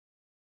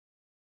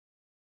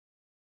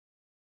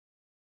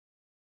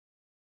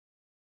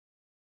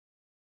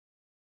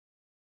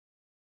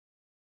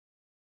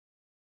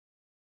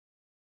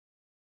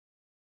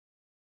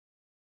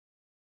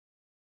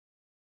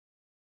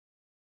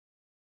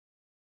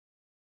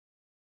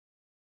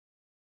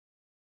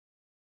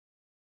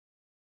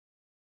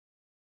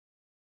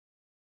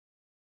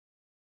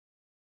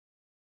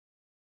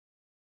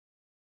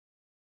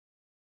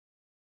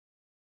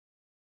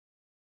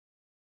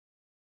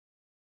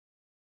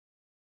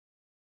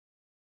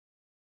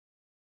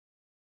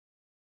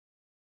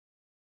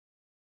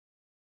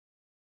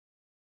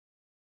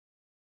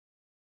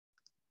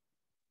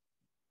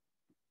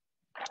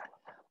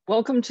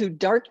Welcome to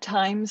Dark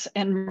Times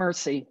and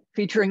Mercy,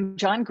 featuring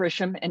John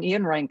Grisham and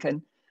Ian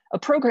Rankin, a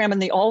program in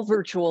the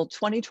all-virtual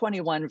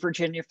 2021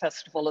 Virginia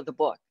Festival of the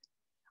Book.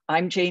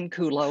 I'm Jane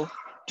Kulo,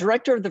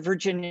 Director of the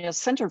Virginia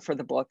Center for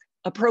the Book,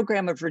 a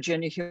program of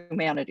Virginia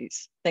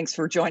Humanities. Thanks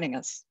for joining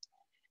us.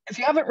 If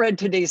you haven't read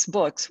today's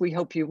books, we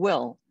hope you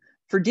will.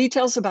 For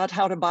details about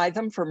how to buy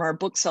them from our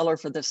bookseller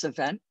for this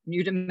event,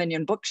 New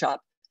Dominion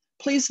Bookshop,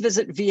 please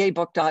visit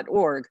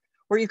vabook.org,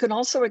 where you can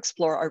also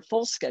explore our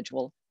full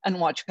schedule and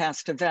watch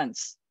past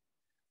events.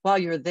 While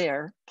you're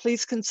there,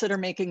 please consider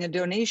making a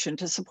donation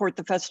to support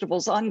the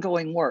festival's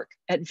ongoing work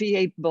at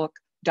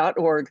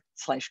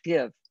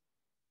vabook.org/give.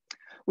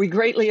 We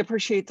greatly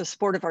appreciate the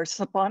support of our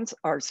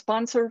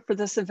sponsor for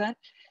this event,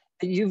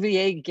 the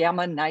UVA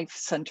Gamma Knife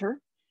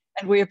Center,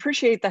 and we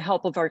appreciate the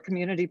help of our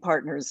community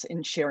partners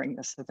in sharing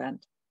this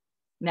event.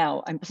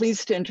 Now, I'm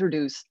pleased to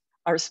introduce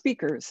our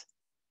speakers.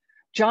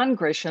 John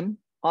Grisham,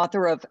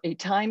 author of A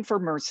Time for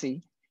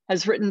Mercy,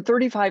 has written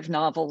 35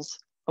 novels,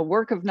 a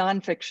work of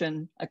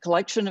nonfiction, a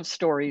collection of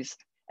stories,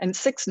 and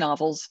 6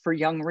 novels for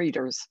young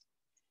readers.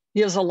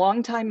 He is a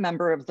longtime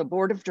member of the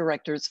board of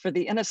directors for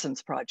the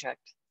Innocence Project.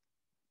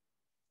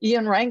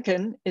 Ian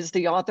Rankin is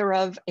the author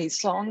of A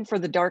Song for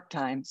the Dark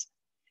Times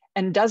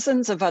and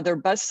dozens of other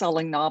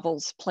best-selling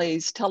novels,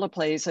 plays,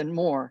 teleplays, and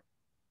more.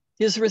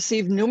 He has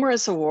received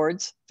numerous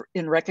awards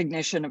in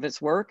recognition of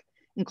his work,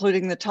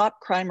 including the Top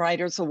Crime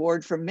Writers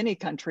Award from many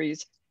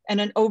countries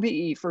and an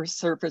OBE for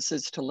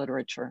services to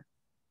literature.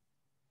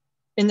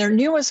 In their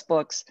newest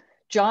books,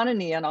 John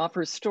and Ian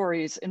offer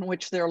stories in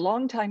which their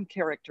longtime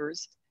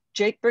characters,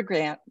 Jake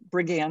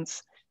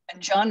Brigance and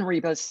John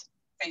Rebus,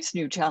 face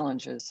new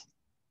challenges.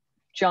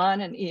 John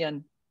and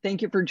Ian,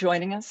 thank you for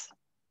joining us.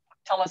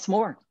 Tell us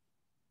more.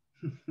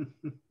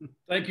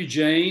 Thank you,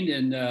 Jane.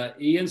 And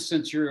Ian,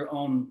 since you're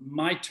on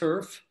my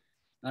turf,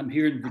 I'm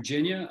here in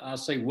Virginia. I'll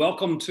say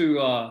welcome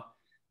to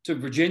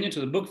Virginia,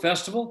 to the book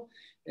festival.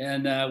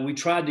 And we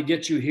tried to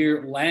get you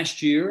here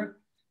last year.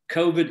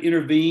 COVID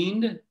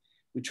intervened.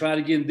 We tried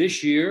again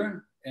this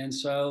year, and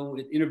so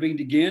it intervened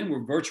again.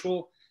 We're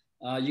virtual.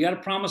 You got to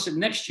promise that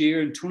next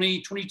year in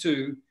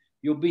 2022,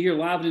 you'll be here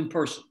live and in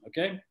person,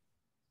 okay?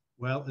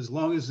 Well, as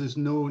long as there's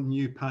no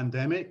new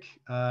pandemic,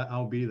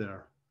 I'll be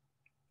there.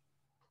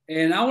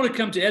 And I want to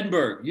come to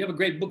Edinburgh. You have a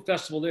great book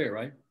festival there,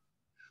 right?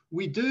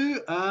 We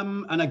do,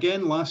 and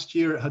again, last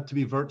year it had to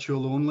be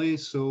virtual only.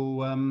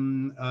 So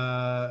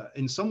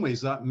in some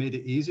ways that made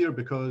it easier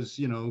because,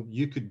 you know,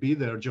 you could be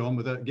there, John,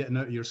 without getting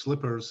out of your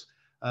slippers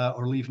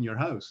or leaving your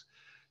house.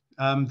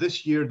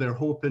 This year, they're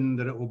hoping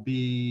that it will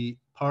be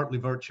partly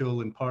virtual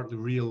and partly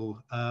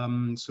real.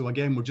 So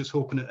again, we're just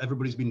hoping that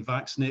everybody's been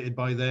vaccinated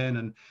by then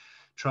and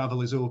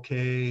travel is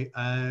okay.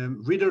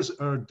 Readers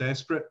are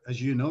desperate, as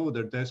you know,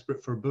 they're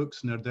desperate for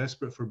books and they're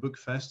desperate for book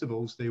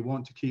festivals. They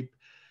want to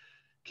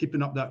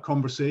keeping up that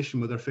conversation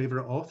with their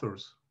favorite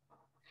authors.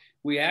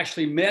 We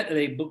actually met at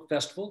a book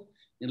festival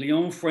in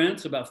Lyon,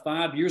 France, about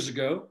 5 years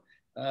ago.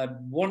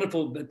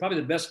 Wonderful, probably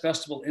the best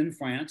festival in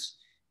France.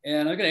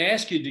 And I'm going to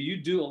ask you, do you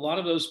do a lot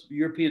of those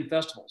European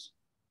festivals?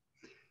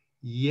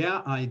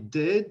 Yeah, I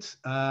did.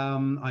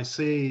 I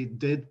say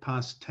did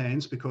past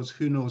tense because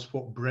who knows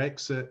what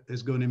Brexit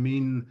is going to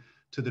mean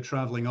to the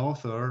traveling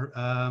author.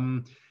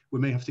 We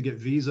may have to get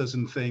visas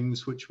and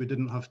things, which we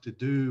didn't have to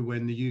do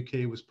when the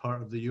UK was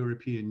part of the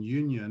European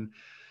Union.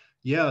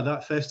 Yeah,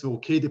 that festival,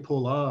 Quai des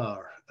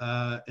Polars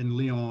in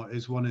Lyon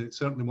is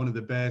certainly one of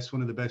the best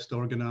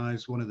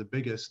organized, one of the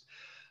biggest.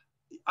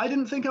 I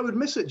didn't think I would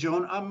miss it,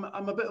 John.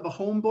 I'm a bit of a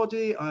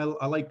homebody. I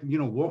like, you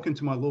know, walking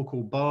to my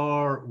local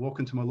bar,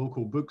 walking to my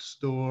local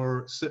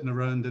bookstore, sitting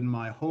around in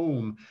my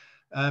home.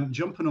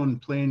 Jumping on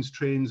planes,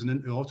 trains, and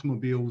into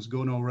automobiles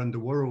going all around the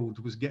world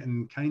was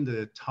getting kind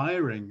of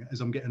tiring as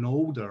I'm getting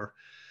older.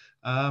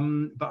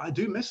 But I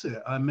do miss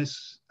it. I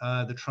miss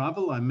the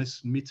travel. I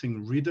miss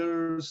meeting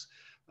readers.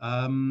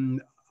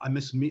 I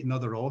miss meeting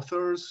other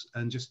authors.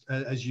 And just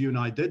as you and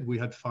I did, we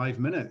had 5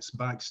 minutes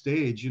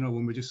backstage, you know,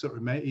 when we just sort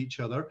of met each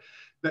other.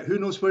 But who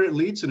knows where it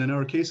leads? And in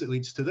our case, it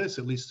leads to this.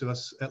 It leads to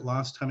us at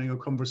last having a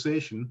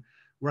conversation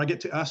where I get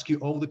to ask you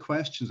all the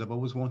questions I've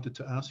always wanted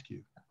to ask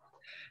you.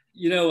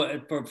 You know,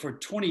 for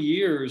 20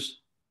 years,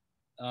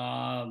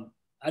 I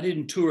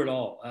didn't tour at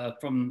all.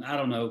 From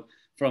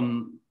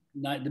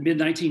the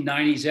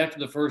mid-1990s, after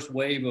the first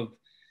wave of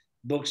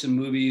books and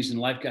movies and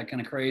life got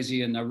kind of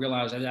crazy, and I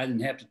realized I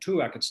didn't have to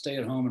tour. I could stay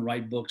at home and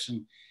write books,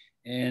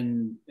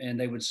 and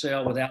they would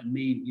sell without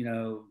me, you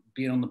know,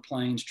 being on the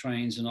planes,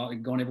 trains, and all,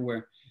 going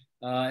everywhere.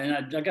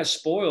 And I got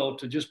spoiled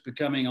to just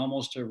becoming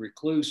almost a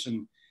recluse,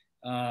 and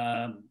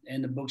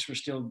the books were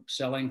still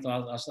selling.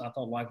 I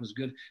thought life was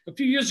good. A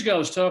few years ago, I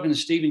was talking to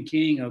Stephen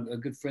King, a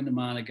good friend of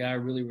mine, a guy I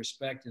really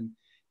respect, and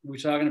we were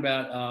talking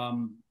about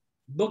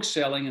book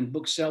selling and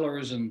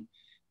booksellers and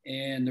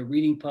the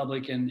reading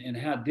public and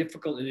how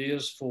difficult it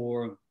is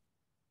for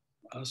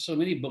so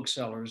many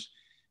booksellers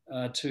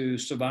to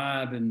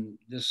survive in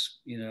this,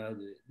 you know,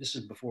 this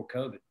is before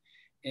COVID.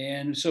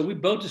 And so we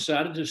both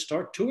decided to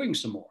start touring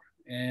some more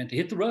and to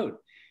hit the road.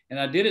 And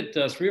I did it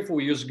 3 or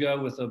 4 years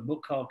ago with a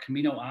book called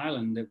Camino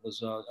Island that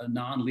was a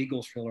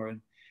non-legal thriller,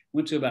 and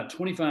went to about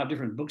 25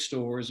 different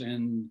bookstores.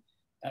 And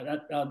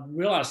I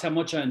realized how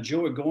much I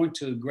enjoy going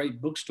to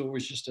great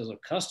bookstores just as a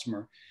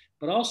customer,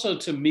 but also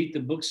to meet the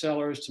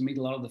booksellers, to meet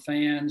a lot of the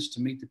fans,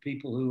 to meet the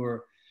people who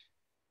are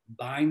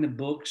buying the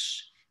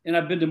books. And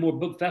I've been to more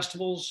book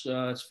festivals.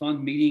 It's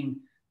fun meeting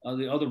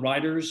the other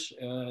writers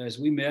as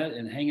we met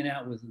and hanging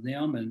out with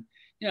them. And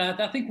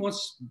I think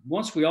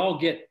once we all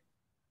get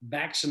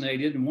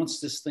vaccinated and once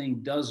this thing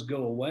does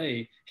go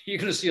away, you're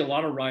going to see a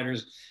lot of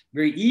writers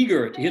very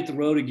eager to hit the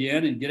road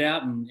again and get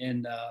out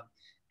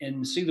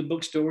and see the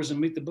bookstores and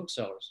meet the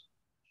booksellers.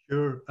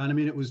 Sure. And I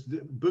mean, it was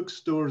the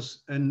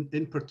bookstores, and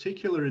in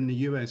particular in the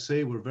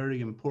USA, were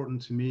very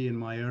important to me in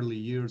my early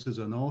years as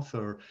an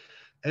author.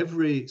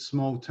 Every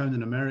small town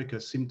in America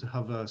seemed to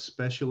have a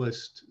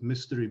specialist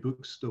mystery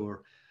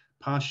bookstore,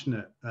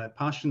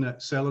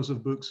 passionate sellers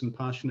of books and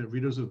passionate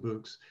readers of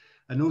books.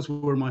 And those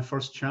were my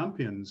first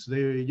champions.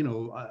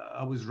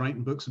 I was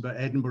writing books about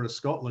Edinburgh,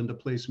 Scotland, a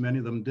place many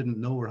of them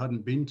didn't know or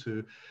hadn't been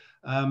to.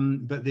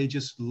 But they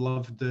just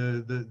loved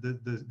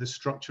the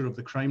structure of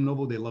the crime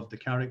novel. They loved the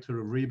character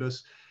of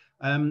Rebus.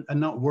 And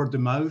that word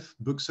of mouth,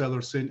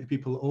 booksellers saying to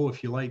people, oh,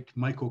 if you like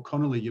Michael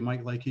Connolly, you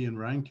might like Ian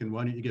Rankin.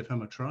 Why don't you give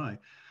him a try?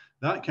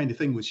 That kind of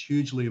thing was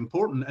hugely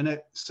important. And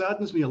it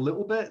saddens me a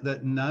little bit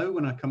that now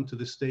when I come to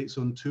the States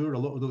on tour, a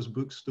lot of those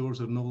bookstores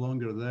are no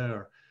longer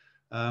there.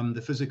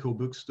 The physical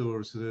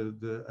bookstores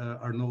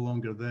are no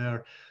longer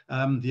there.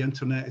 The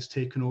internet is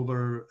taken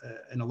over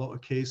in a lot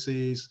of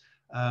cases.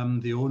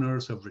 The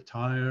owners have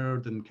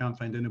retired and can't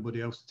find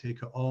anybody else to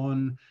take it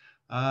on.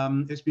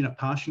 It's been a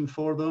passion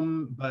for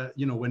them, but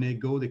when they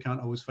go, they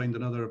can't always find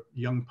another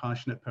young,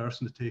 passionate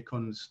person to take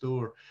on the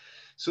store.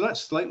 So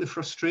that's slightly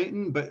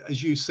frustrating. But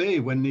as you say,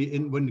 when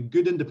the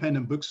good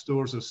independent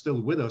bookstores are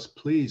still with us,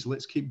 please,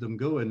 let's keep them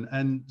going.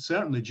 And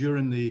certainly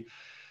during the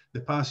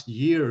past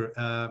year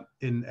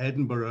in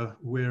Edinburgh,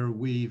 where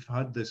we've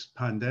had this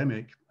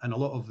pandemic and a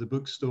lot of the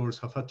bookstores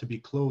have had to be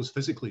closed,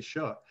 physically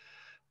shut,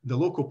 the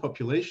local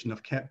population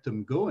have kept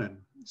them going.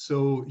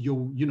 So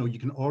you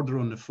can order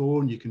on the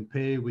phone, you can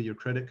pay with your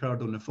credit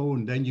card on the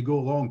phone, then you go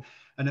along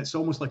and it's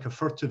almost like a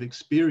furtive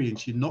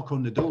experience. You knock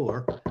on the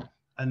door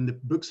and the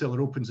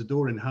bookseller opens the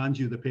door and hands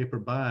you the paper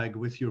bag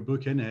with your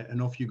book in it, and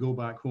off you go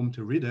back home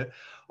to read it.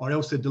 Or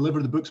else they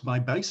deliver the books by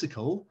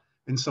bicycle.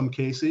 In some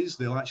cases,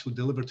 they'll actually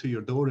deliver to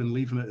your door and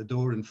leave them at the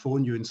door and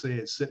phone you and say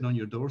it's sitting on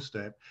your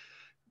doorstep.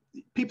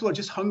 People are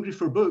just hungry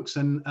for books,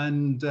 and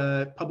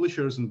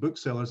publishers and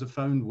booksellers have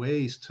found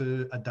ways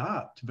to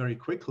adapt very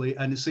quickly.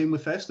 And the same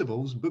with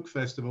festivals. Book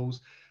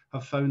festivals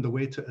have found a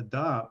way to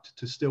adapt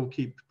to still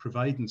keep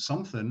providing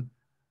something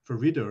for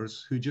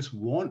readers who just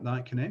want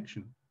that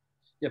connection.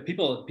 Yeah,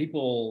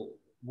 people,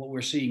 what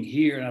we're seeing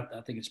here, and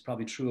I think it's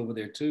probably true over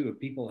there too,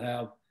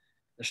 they're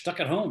stuck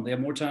at home. They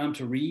have more time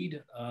to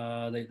read.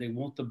 They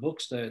want the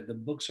books. The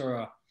books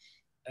are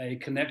a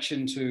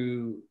connection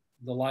to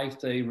the life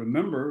they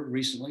remember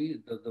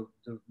recently, the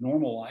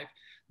normal life.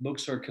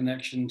 Books are a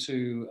connection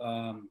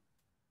to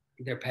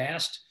their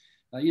past.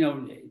 You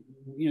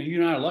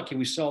and I are lucky.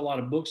 We sell a lot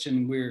of books,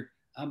 and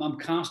I'm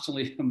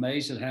constantly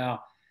amazed at how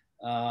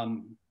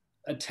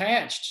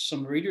attached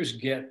some readers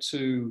get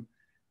to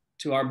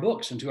our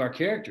books and to our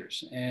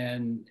characters,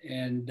 and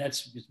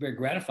it's very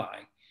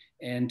gratifying.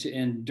 And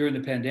during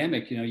the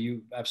pandemic,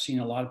 I've seen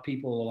a lot of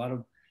people,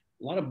 a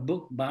lot of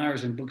book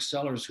buyers and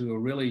booksellers who are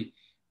really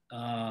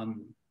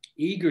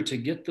eager to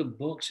get the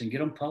books and get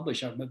them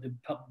published.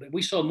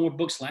 We sold more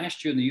books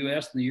last year in the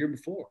U.S. than the year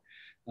before.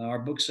 Our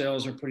book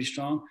sales are pretty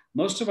strong.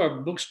 Most of our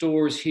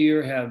bookstores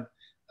here have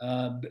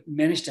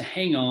managed to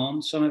hang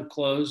on. Some have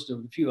closed,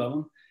 a few of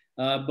them,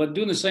 but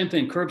doing the same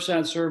thing: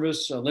 curbside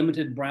service,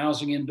 limited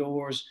browsing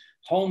indoors,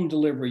 home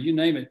delivery, you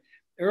name it.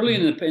 Early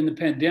in the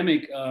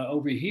pandemic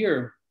over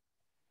here,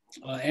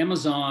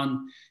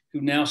 Amazon,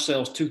 who now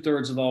sells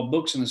 2/3 of all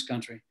books in this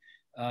country,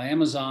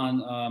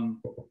 Amazon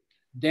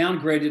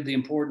downgraded the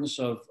importance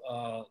of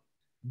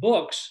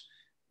books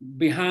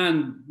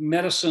behind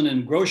medicine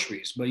and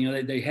groceries. But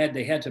they had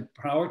to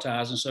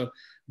prioritize, and so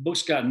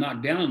books got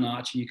knocked down a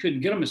notch, and you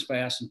couldn't get them as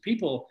fast. And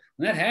when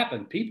that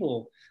happened,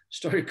 people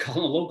started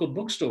calling the local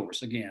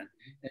bookstores again.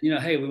 And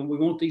hey, we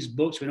want these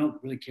books. We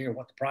don't really care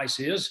what the price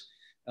is,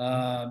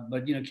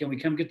 but can we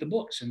come get the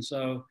books? And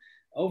so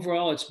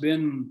overall, it's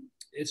been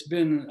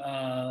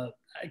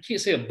I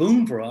can't say a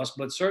boom for us,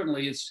 but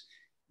certainly it's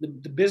the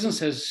business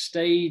has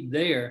stayed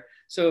there.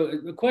 So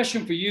the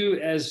question for you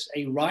as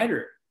a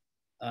writer,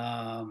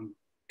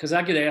 because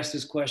I get asked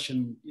this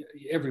question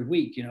every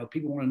week,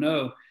 people want to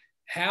know,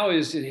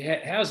 how's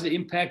it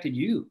impacted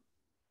you?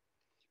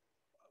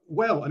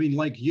 Well, I mean,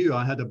 like you,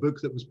 I had a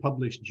book that was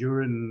published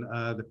during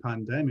the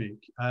pandemic.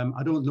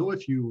 I don't know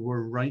if you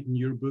were writing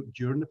your book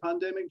during the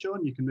pandemic,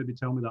 John. You can maybe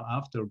tell me that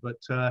after, but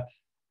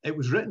it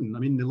was written. I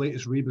mean, the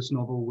latest Rebus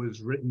novel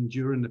was written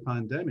during the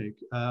pandemic.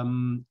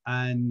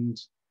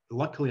 And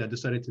luckily, I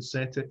decided to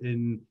set it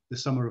in the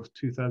summer of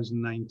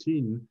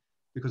 2019,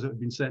 because it had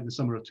been set in the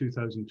summer of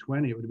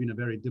 2020. It would have been a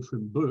very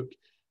different book.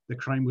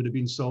 the crime would have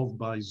been solved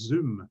by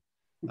Zoom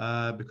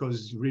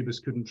because Rebus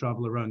couldn't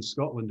travel around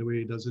Scotland the way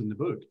he does in the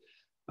book.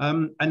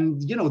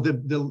 And you know,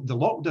 the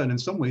lockdown in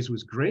some ways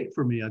was great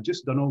for me. I'd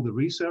just done all the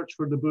research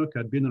for the book.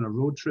 I'd been on a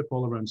road trip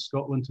all around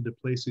Scotland to the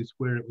places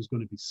where it was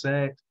going to be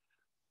set.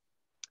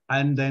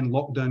 And then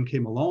lockdown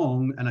came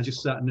along, and I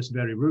just sat in this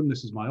very room.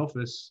 This is my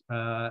office,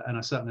 and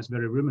I sat in this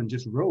very room and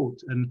just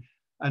wrote.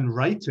 And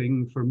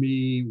writing for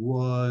me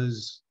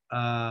was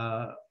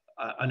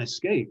an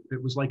escape.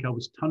 It was like I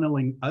was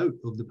tunneling out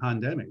of the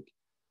pandemic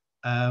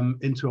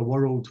into a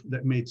world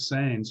that made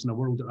sense and a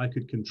world that I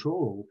could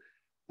control.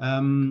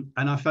 And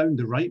I found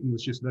the writing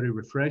was just very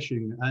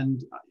refreshing.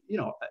 And, you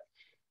know,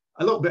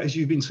 a little bit as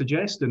you've been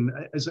suggesting,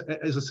 as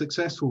a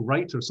successful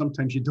writer,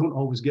 sometimes you don't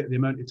always get the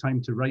amount of time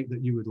to write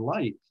that you would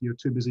like. You're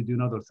too busy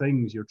doing other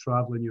things. You're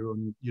traveling,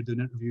 you're doing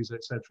interviews,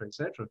 etc.,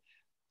 etc.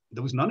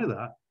 There was none of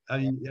that.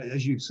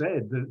 As you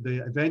said,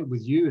 the event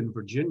with you in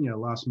Virginia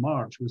last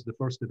March was the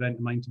first event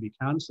of mine to be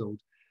cancelled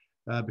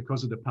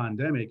because of the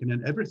pandemic. And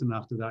then everything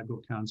after that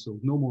got cancelled.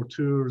 No more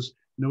tours,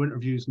 no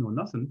interviews, no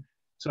nothing.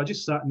 So I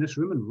just sat in this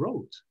room and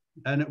wrote.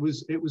 And it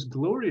was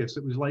glorious.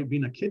 It was like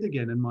being a kid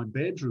again in my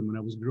bedroom when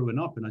I was growing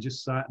up. And I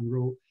just sat and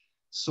wrote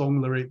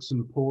song lyrics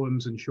and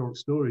poems and short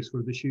stories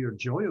for the sheer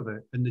joy of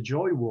it. And the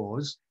joy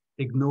was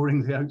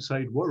ignoring the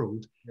outside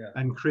world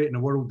and creating a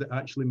world that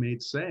actually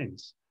made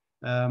sense.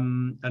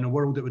 And a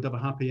world that would have a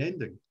happy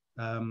ending,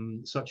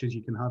 such as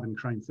you can have in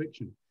crime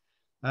fiction.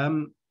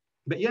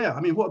 But yeah, I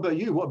mean, what about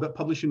you? What about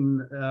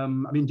publishing? I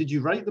mean, did you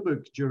write the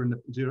book during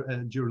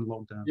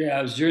lockdown? Yeah,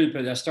 I was during.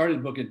 I started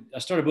a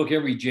book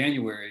every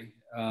January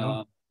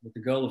with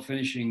the goal of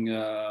finishing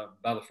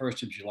by the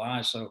 1st of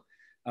July. So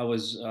I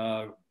was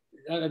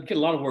I'd get a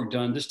lot of work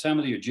done this time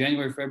of the year.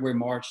 January, February,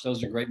 March.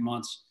 Those are great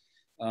months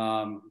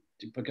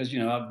because, you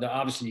know,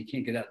 obviously you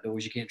can't get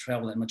outdoors. You can't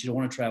travel that much. You don't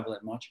want to travel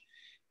that much.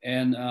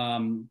 And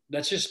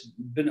that's just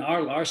been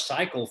our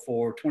cycle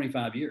for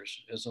 25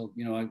 years. So,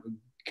 you know, I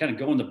kind of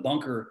go in the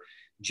bunker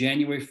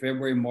January,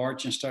 February,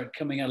 March, and start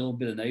coming out a little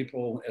bit in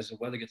April as the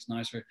weather gets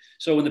nicer.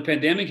 So when the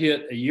pandemic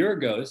hit a year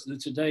ago,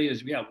 today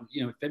is,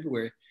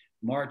 February,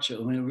 March,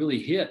 when it really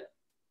hit,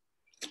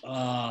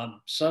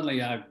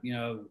 suddenly I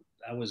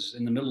was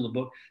in the middle of the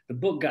book. The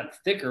book got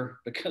thicker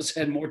because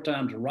I had more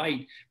time to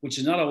write, which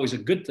is not always a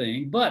good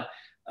thing. But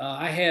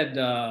I had,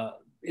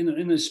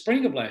 in the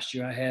spring of last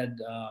year, I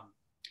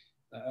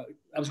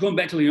was going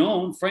back to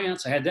Lyon,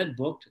 France. I had that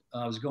booked.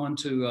 I was going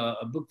to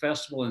a book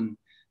festival in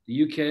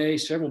the UK,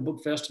 several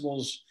book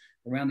festivals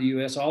around the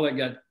US. All that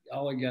got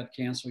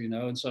canceled, you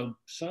know. And so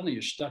suddenly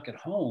you're stuck at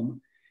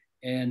home,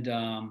 and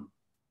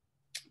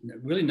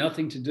really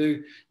nothing to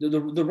do.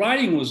 The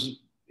writing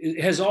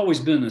has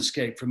always been an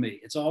escape for me.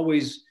 It's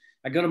always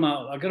I go to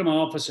my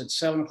office at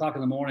 7 o'clock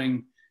in the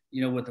morning,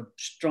 you know, with a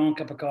strong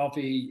cup of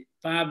coffee,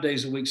 5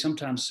 days a week,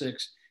 sometimes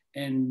 6.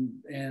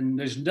 And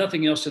there's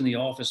nothing else in the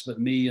office but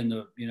me and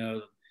the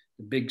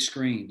big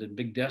screen, the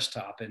big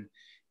desktop, and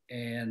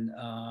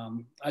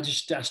I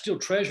still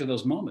treasure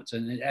those moments.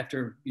 And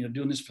after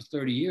doing this for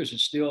 30 years,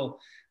 it's still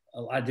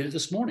I did it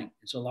this morning.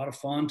 It's a lot of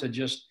fun to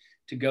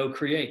go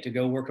create, to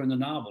go work on the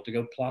novel, to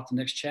go plot the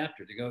next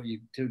chapter,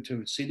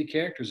 to see the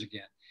characters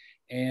again,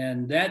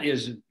 and that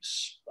has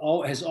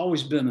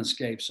always been an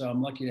escape. So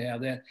I'm lucky to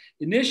have that.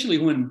 Initially,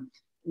 when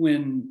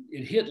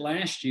it hit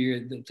last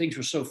year, things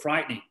were so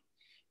frightening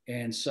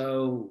and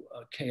so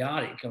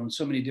chaotic on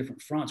so many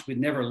different fronts. We'd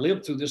never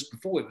lived through this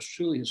before. It was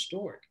truly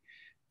historic.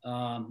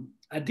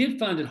 I did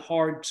find it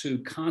hard to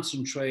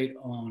concentrate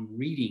on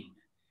reading.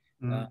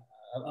 I've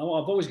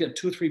always got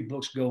 2 or 3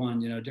 books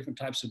going, different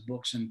types of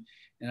books, and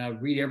I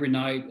read every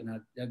night, and I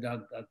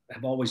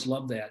have always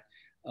loved that.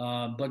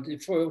 But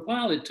for a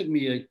while, it took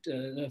me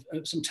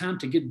some time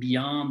to get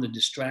beyond the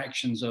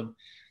distractions of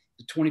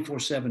the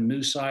 24/7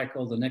 news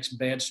cycle, the next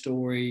bad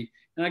story.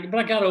 But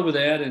I got over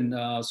that, and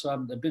so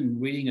I've been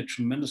reading a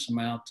tremendous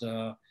amount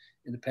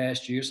in the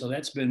past year. So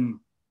that's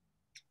been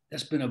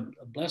a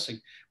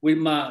blessing.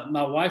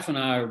 My wife and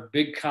I are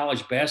big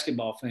college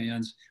basketball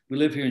fans. We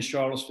live here in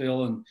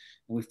Charlottesville, and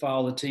we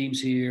follow the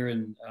teams here.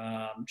 And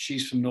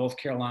she's from North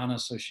Carolina,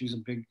 so she's a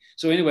big.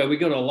 So anyway, we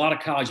go to a lot of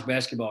college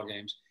basketball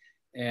games.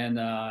 And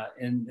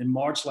in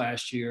March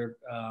last year,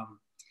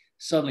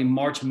 suddenly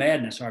March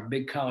Madness, our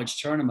big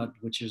college tournament,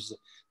 which is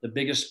the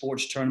biggest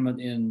sports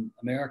tournament in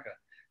America,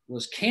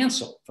 was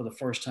canceled for the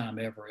first time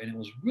ever, and it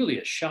was really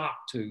a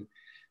shock to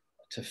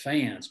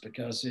fans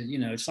because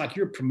it's like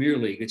your Premier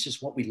League. It's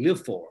just what we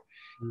live for.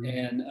 Mm-hmm.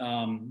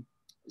 And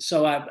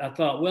so I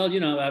thought, well,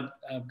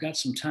 I've got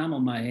some time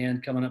on my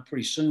hand coming up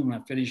pretty soon when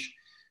I finish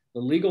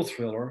the legal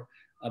thriller.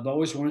 I've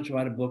always wanted to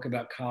write a book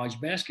about college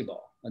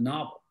basketball, a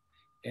novel.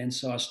 And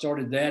so I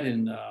started that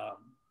in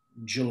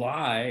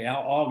July,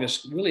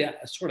 August, really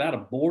sort of out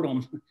of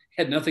boredom,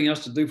 had nothing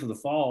else to do for the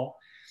fall.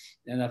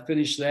 And I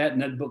finished that,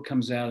 and that book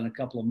comes out in a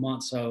couple of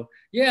months. So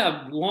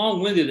yeah,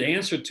 long-winded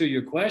answer to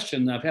your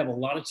question. I've had a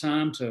lot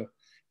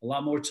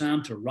more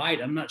time to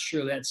write. I'm not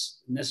sure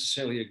that's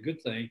necessarily a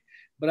good thing,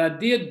 but I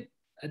did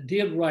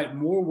write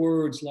more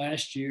words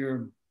last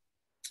year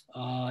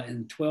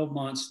in 12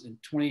 months, in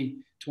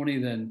 2020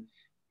 than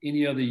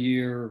any other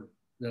year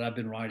that I've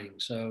been writing.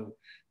 So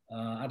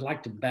I'd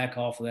like to back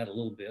off of that a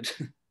little bit.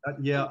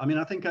 Yeah, I mean,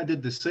 I think I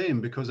did the same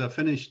because I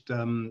finished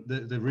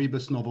the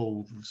Rebus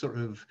novel sort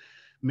of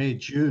May,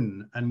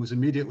 June, and was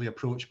immediately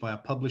approached by a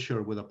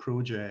publisher with a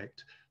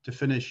project to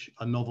finish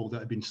a novel that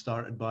had been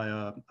started by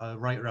a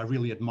writer I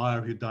really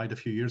admire who died a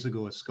few years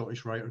ago, a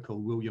Scottish writer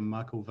called William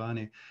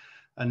McIlvanney.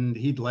 And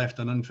he'd left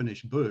an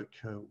unfinished book,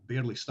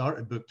 barely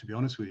started book, to be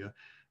honest with you.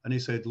 And he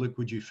said, look,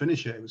 would you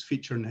finish it? It was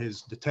featuring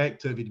his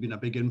detective. He'd been a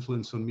big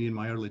influence on me in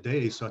my early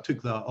days. So I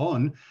took that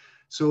on.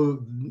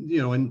 So, you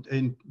know,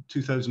 in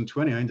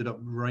 2020, I ended up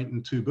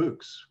writing 2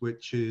 books,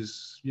 which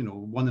is, you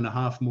know,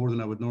 1.5 more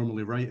than I would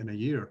normally write in a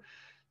year.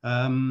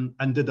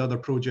 And did other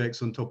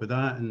projects on top of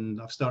that.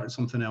 And I've started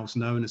something else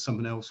now, and there's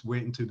something else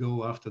waiting to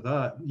go after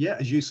that. Yeah,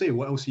 as you say,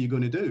 what else are you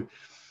going to do?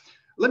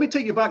 Let me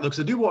take you back, though, because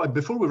I do want to,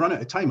 before we run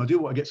out of time, I do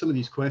want to get some of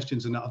these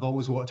questions in that I've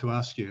always wanted to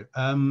ask you.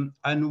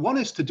 And one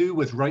is to do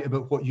with write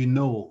about what you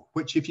know,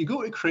 which if you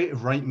go to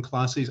creative writing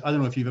classes, I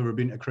don't know if you've ever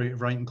been to a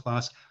creative writing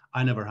class,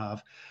 I never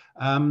have.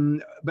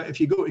 But if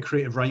you go to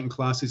creative writing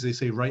classes, they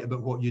say write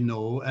about what you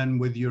know. And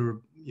with your,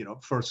 you know,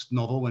 first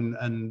novel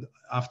and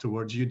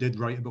afterwards, you did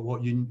write about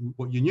what you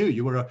knew.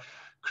 You were a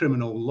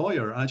criminal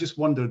lawyer. And I just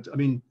wondered, I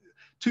mean,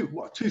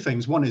 two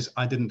things. One is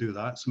I didn't do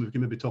that, so we can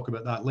maybe talk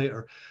about that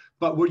later.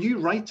 But were you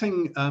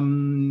writing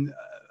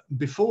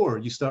before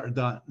you started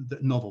that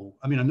novel?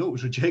 I mean, I know it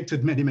was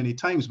rejected many, many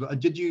times, but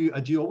had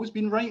you always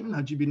been writing?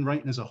 Had you been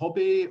writing as a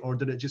hobby, or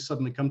did it just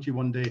suddenly come to you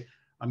one day,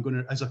 I'm going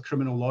to, as a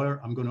criminal lawyer,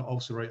 I'm going to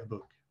also write a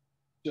book?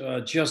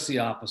 Just the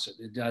opposite.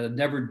 I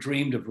never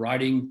dreamed of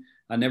writing.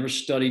 I never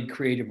studied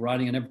creative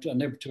writing. I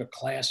never took a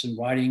class in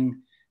writing.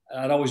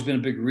 I'd always been a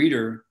big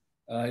reader.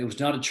 It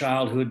was not a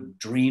childhood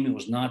dream. It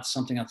was not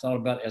something I thought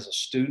about as a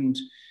student.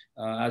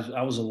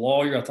 I was a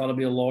lawyer. I thought I'd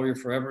be a lawyer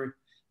forever.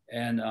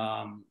 And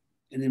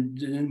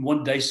then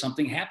one day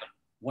something happened.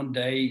 One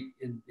day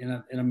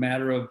in a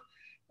matter of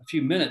a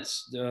few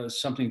minutes,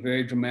 something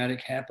very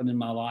dramatic happened in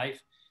my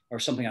life, or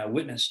something I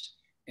witnessed.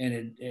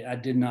 And I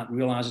did not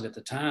realize it at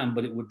the time,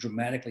 but it would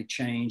dramatically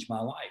change my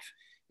life.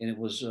 And it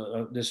was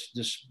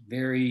this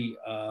very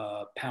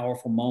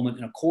powerful moment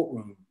in a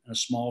courtroom in a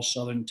small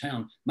southern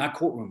town, my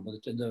courtroom,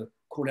 the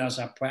courthouse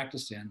I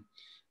practiced in.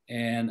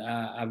 And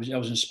I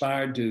was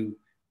inspired to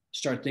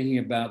start thinking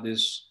about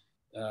this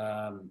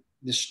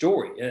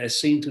story as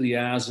seen through the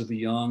eyes of a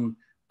young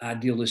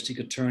idealistic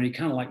attorney,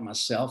 kind of like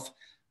myself,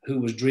 who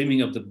was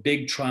dreaming of the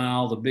big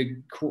trial, the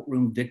big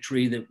courtroom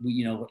victory that we,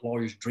 you know, what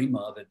lawyers dream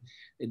of.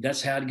 And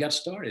that's how it got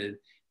started.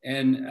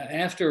 And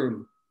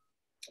after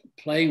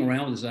playing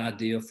around with this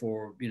idea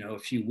for, you know, a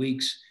few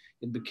weeks,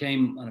 it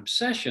became an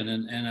obsession.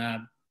 And I,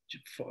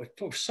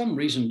 for some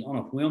reason, on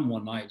a whim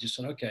one night, just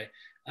said, okay,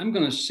 I'm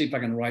going to see if I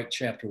can write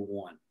chapter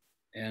 1.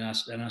 And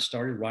I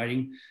started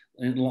writing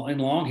in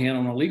longhand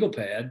on a legal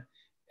pad.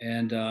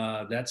 And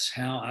that's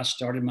how I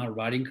started my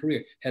writing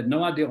career. Had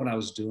no idea what I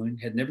was doing,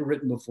 had never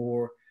written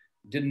before,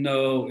 didn't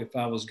know if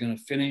I was going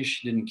to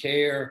finish, didn't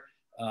care.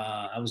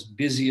 I was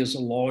busy as a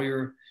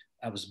lawyer.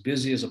 I was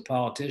busy as a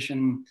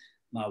politician.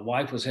 My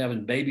wife was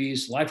having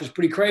babies. Life was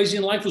pretty crazy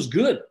and life was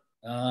good.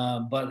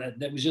 But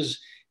that was just,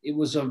 it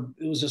was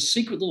a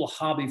secret little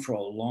hobby for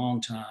a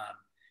long time.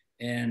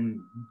 And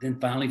then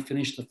finally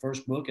finished the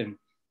first book and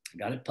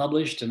got it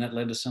published, and that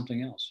led to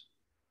something else.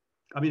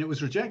 I mean, it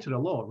was rejected a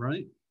lot,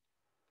 right?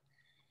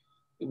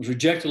 It was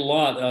rejected a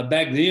lot.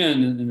 Back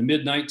then, in the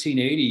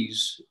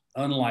mid-1980s,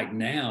 unlike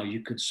now,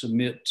 you could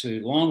submit to,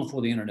 long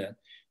before the internet,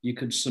 you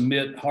could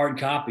submit hard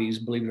copies,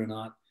 believe it or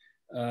not,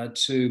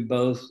 to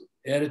both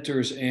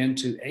editors and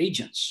to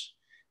agents.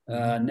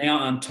 Now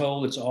I'm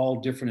told it's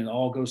all different. It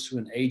all goes through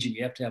an agent.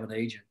 You have to have an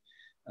agent.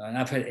 And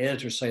I've had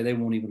editors say they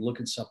won't even look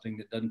at something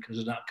that doesn't, because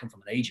it does not come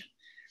from an agent.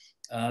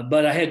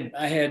 But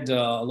I had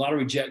a lot of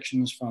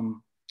rejections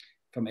from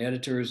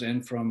editors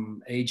and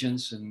from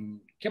agents, and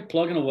kept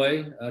plugging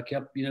away,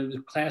 kept, you know, the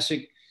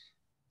classic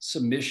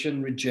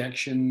submission,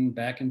 rejection,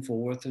 back and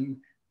forth. And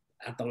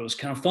I thought it was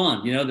kind of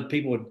fun, you know, that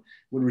people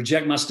would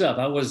reject my stuff.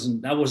 I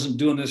wasn't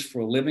doing this for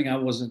a living. I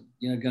wasn't,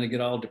 you know, going to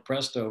get all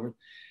depressed over it.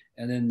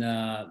 And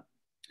then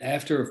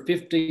after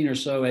 15 or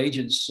so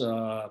agents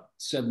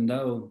said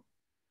no,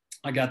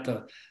 I got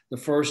the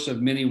first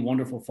of many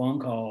wonderful phone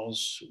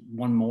calls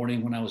one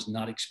morning when I was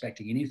not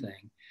expecting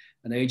anything.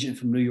 An agent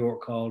from New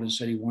York called and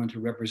said he wanted to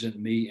represent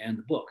me and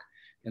the book.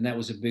 And that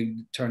was a big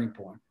turning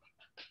point.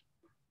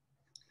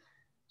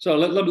 So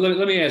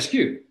let me ask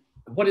you,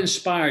 what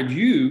inspired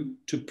you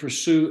to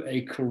pursue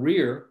a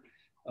career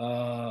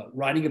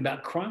writing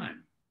about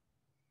crime?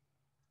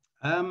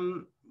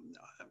 I'd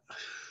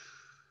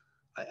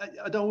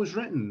always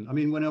written. I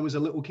mean, when I was a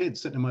little kid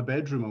sitting in my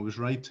bedroom, I was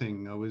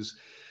writing. I was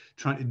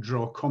trying to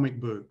draw comic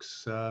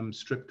books,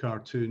 strip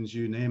cartoons,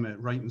 you name it,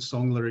 writing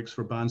song lyrics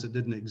for bands that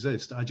didn't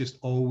exist. I just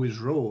always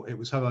wrote. It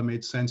was how I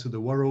made sense of the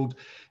world.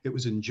 It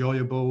was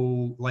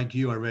enjoyable. Like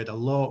you, I read a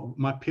lot.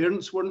 My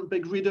parents weren't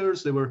big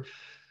readers. They were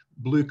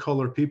blue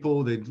collar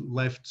people. They'd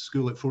left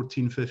school at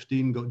 14,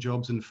 15, got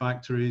jobs in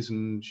factories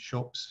and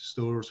shops,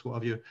 stores, what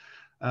have you.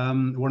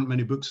 There weren't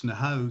many books in the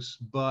house,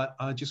 but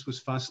I just was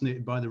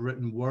fascinated by the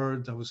written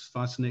word. I was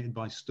fascinated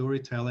by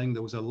storytelling.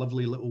 There was a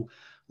lovely little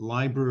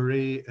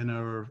library in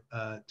our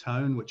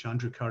town, which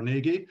Andrew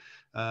Carnegie,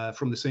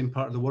 from the same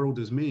part of the world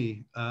as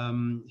me,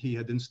 he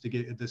had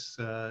instigated this,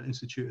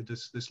 instituted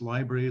this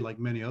library, like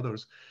many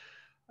others.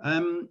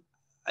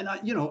 And I,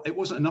 you know, it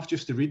wasn't enough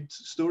just to read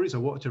stories. I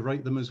wanted to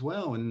write them as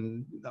well.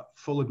 And that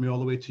followed me all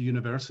the way to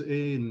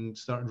university and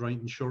started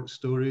writing short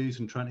stories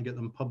and trying to get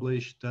them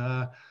published.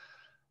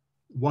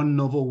 One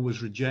novel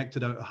was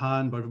rejected out of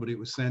hand by everybody it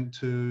was sent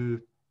to.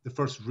 The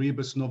first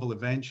Rebus novel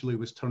eventually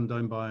was turned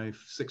down by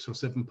 6 or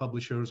 7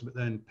 publishers, but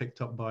then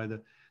picked up by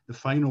the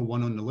final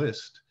one on the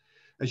list.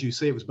 As you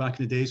say, it was back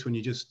in the days when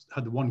you just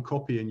had the one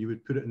copy and you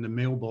would put it in the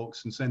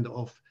mailbox and send it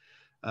off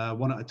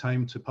one at a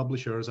time to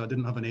publishers. I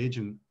didn't have an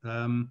agent.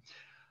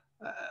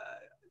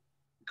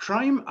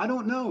 Crime, I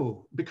don't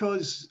know,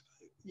 because,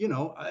 you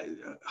know,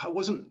 I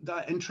wasn't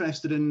that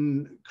interested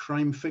in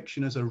crime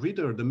fiction as a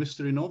reader, the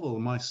mystery novel.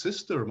 My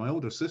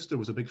older sister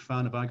was a big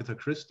fan of Agatha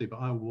Christie, but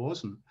I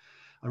wasn't.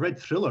 I read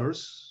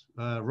thrillers,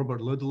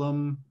 Robert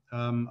Ludlum.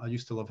 I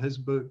used to love his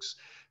books.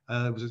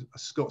 There was a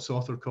Scots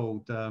author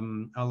called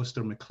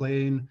Alistair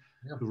MacLean,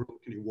 who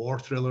wrote war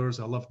thrillers.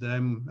 I loved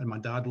them, and my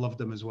dad loved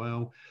them as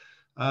well.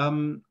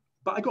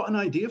 But I got an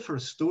idea for a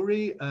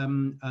story,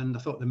 and I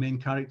thought the main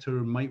character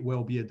might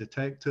well be a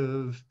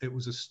detective. It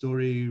was a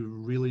story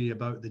really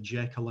about the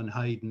Jekyll and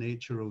Hyde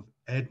nature of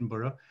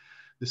Edinburgh,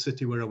 the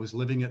city where I was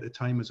living at the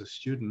time as a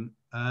student.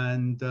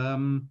 And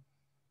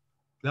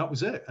that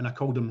was it. And I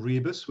called him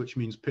Rebus, which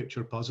means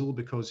picture puzzle,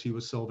 because he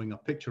was solving a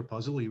picture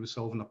puzzle. He was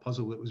solving a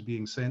puzzle that was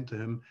being sent to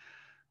him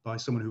by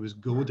someone who was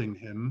goading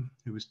him,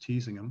 who was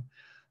teasing him.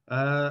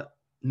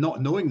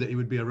 Not knowing that he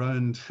would be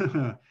around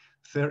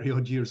 30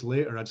 odd years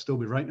later, I'd still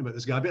be writing about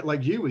this guy, a bit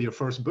like you with your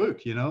first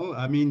book, you know?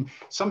 I mean,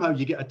 somehow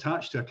you get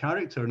attached to a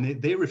character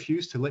and they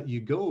refuse to let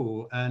you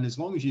go. And as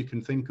long as you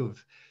can think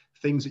of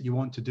things that you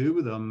want to do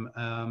with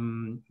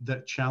them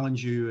that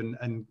challenge you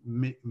and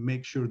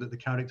make sure that the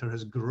character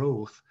has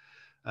growth,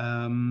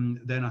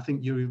 then I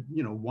think you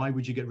know, why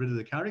would you get rid of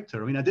the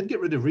character? I mean, I did get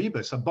rid of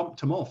Rebus. I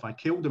bumped him off. I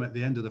killed him at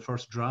the end of the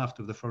first draft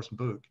of the first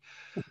book.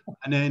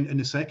 And then in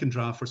the second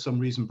draft, for some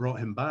reason, brought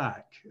him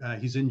back.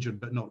 He's injured,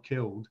 but not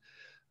killed.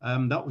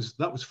 That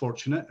was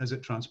fortunate, as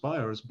it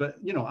transpires. But,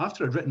 you know,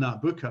 after I'd written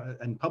that book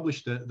and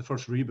published it, the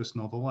first Rebus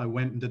novel, I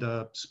went and did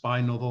a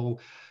spy novel.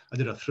 I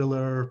did a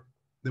thriller.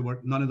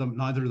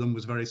 Neither of them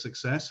was very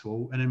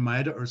successful. And then my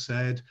editor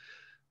said,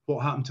 what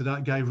happened to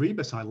that guy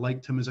Rebus? I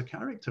liked him as a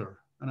character.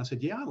 And I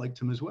said, yeah, I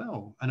liked him as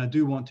well. And I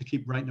do want to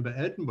keep writing about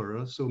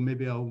Edinburgh, so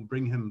maybe I'll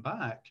bring him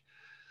back.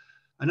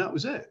 And that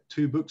was it.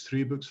 2 books,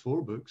 3 books,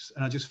 4 books.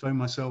 And I just found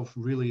myself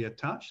really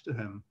attached to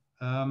him.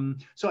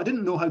 So I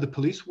didn't know how the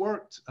police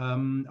worked.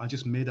 I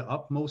just made it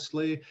up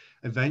mostly.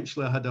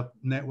 Eventually, I had a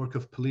network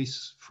of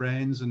police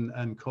friends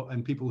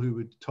and people who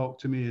would talk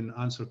to me and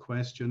answer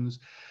questions.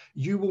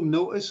 You will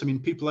notice, I mean,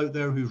 people out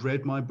there who've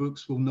read my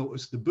books will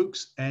notice the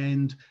books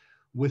end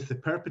with the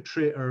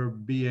perpetrator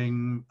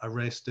being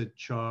arrested,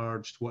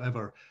 charged,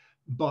 whatever,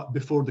 but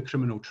before the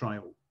criminal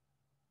trial,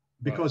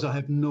 because I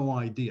have no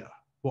idea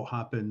what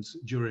happens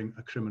during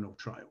a criminal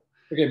trial.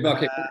 Okay,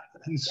 Bucky.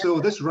 And so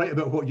this write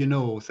about what you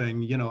know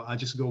thing, you know, I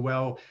just go,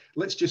 well,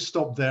 let's just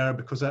stop there,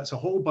 because that's a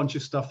whole bunch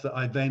of stuff that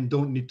I then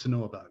don't need to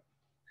know about.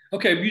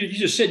 Okay, you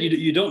just said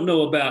you didn't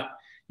know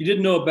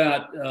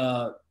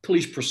about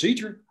police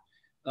procedure,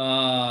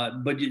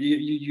 but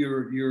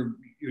your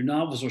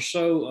novels are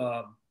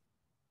so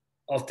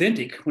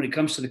authentic when it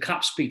comes to the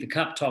cop speak, the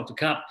cop talk, the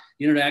cop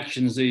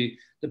interactions, the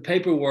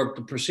paperwork,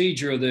 the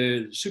procedure,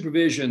 the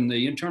supervision,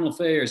 the internal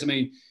affairs. I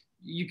mean,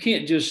 you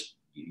can't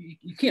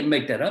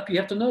make that up. You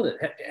have to know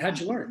that. How'd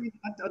you learn?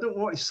 I don't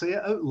want to say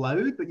it out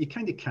loud, but you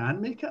kind of can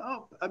make it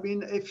up. I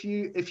mean, if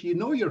you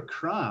know your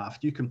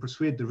craft, you can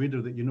persuade the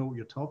reader that you know what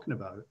you're talking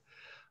about.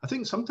 I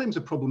think sometimes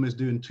the problem is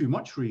doing too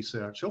much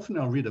research. Often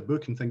I'll read a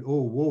book and think,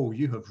 oh, whoa,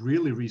 you have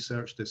really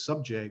researched this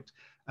subject,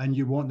 and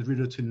you want the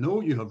reader to know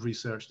you have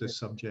researched this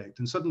subject.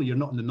 And suddenly you're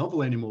not in the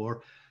novel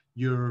anymore.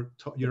 You're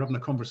having a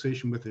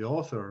conversation with the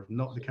author,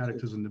 not the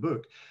characters in the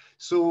book.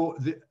 So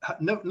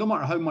no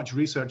matter how much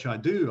research I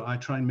do, I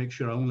try and make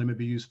sure I only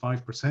maybe use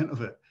 5%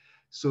 of it,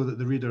 so that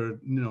the reader,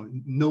 you know,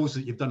 knows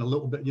that you've done a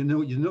little bit. They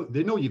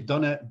know you've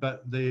done it,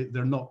 but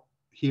they're not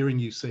hearing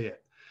you say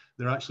it.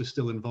 They're actually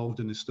still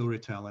involved in the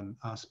storytelling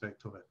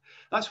aspect of it.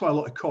 That's why a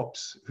lot of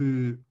cops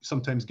who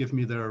sometimes give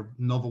me their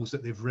novels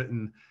that they've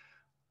written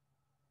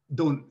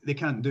they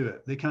can't do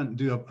it. They can't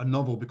do a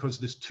novel because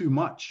there's too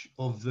much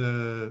of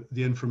the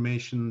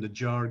information, the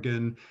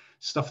jargon,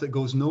 stuff that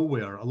goes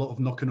nowhere. A lot of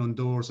knocking on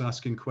doors,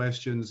 asking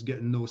questions,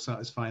 getting no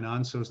satisfying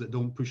answers that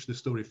don't push the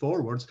story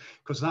forwards,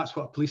 because that's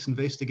what a police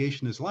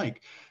investigation is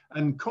like.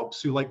 And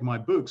cops who like my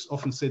books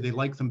often say they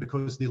like them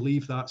because they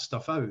leave that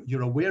stuff out.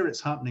 You're aware it's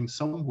happening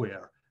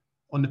somewhere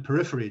on the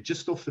periphery,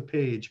 just off the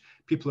page.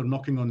 People are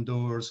knocking on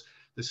doors.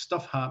 there's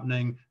stuff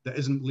happening that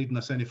isn't leading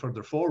us any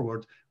further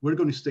forward. We're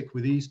going to stick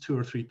with these 2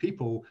 or 3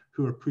 people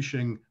who are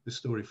pushing the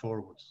story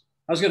forwards.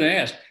 I was going to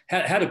ask,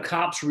 how do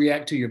cops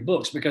react to your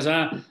books? Because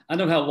I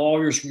know how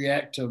lawyers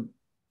react to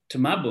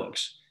my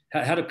books.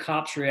 How do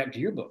cops react to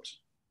your books?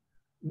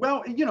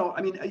 Well, you know,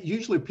 I mean,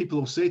 usually people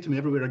will say to me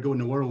everywhere I go in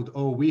the world,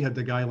 oh, we had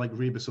a guy like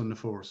Rebus on the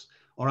force,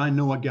 or I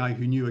know a guy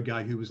who knew a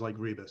guy who was like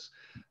Rebus.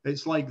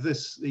 It's like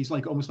this, he's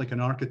like almost like an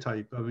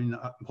archetype. I mean,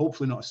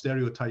 hopefully not a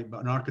stereotype,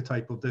 but an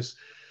archetype of this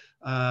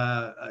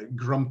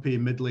grumpy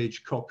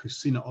middle-aged cop who's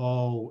seen it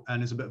all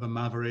and is a bit of a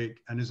maverick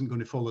and isn't going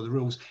to follow the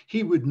rules.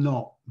 He would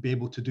not be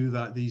able to do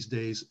that these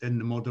days in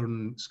the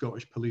modern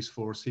Scottish police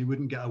force. He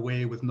wouldn't get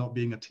away with not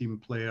being a team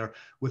player,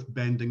 with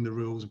bending the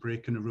rules,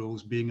 breaking the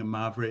rules, being a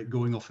maverick,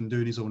 going off and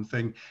doing his own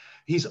thing.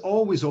 He's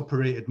always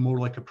operated more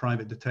like a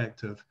private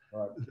detective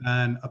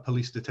than a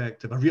police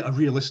detective, a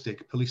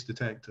realistic police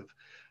detective.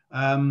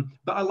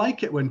 But I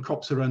like it when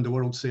cops around the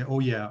world say, oh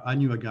yeah, I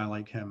knew a guy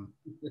like him,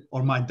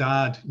 or my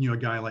dad knew a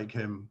guy like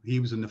him. He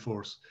was in the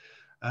force.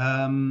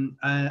 And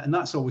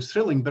that's always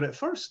thrilling. But at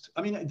first,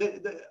 I mean,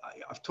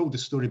 I've told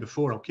this story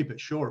before, I'll keep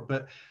it short,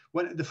 but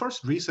when the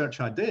first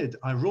research I did,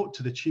 I wrote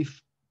to the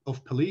chief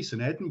of police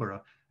in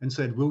Edinburgh and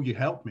said, will you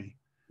help me?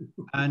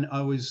 And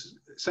I was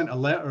sent a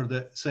letter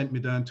that sent me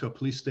down to a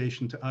police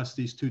station to ask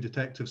these 2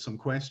 detectives some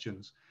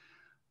questions.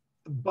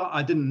 But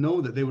I didn't know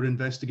that they were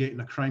investigating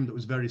a crime that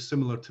was very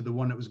similar to the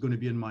one that was going to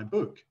be in my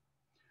book.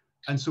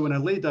 And so when I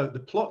laid out the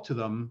plot to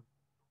them,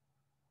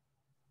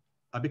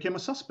 I became a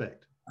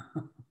suspect.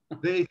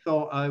 They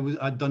thought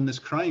I'd done this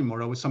crime,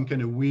 or I was some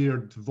kind of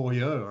weird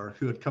voyeur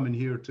who had come in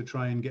here to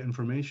try and get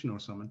information or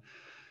something.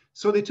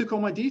 So they took all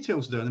my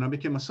details down and I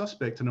became a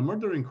suspect in a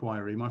murder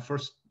inquiry, my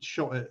first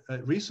shot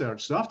at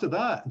research. So after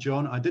that,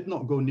 John, I did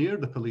not go near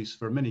the police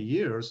for many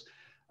years,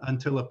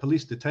 until a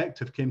police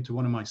detective came to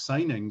one of my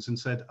signings and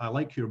said, I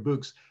like your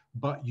books,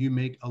 but you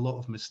make a lot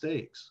of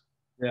mistakes.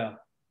 Yeah.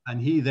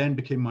 And he then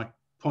became my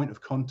point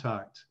of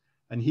contact,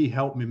 and he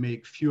helped me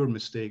make fewer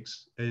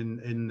mistakes in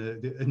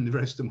the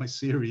rest of my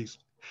series.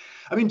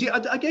 I mean,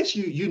 I guess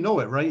you know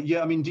it, right?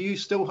 Yeah, I mean, do you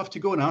still have to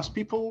go and ask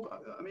people?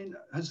 I mean,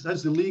 has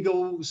the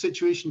legal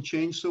situation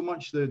changed so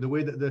much, the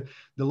way that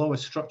the law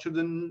is structured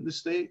in the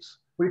States?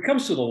 When it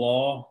comes to the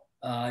law,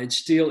 it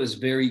still is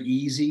very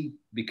easy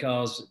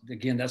because,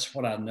 again, that's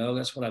what I know.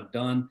 That's what I've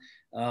done.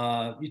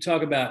 You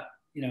talk about,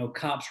 you know,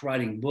 cops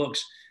writing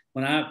books.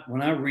 When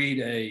I read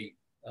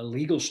a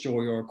legal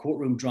story or a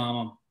courtroom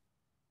drama,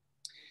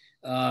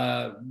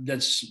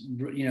 that's,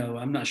 you know,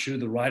 I'm not sure who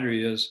the writer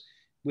is.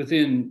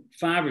 Within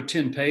 5 or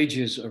 10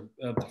 pages of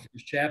the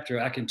first chapter,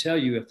 I can tell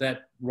you if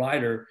that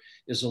writer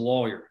is a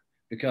lawyer,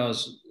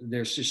 because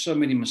there's just so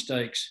many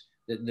mistakes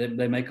that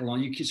they make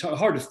along. It's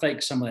hard to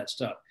fake some of that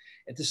stuff.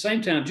 At the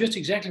same time, just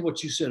exactly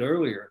what you said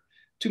earlier,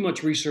 too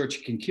much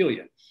research can kill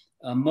you.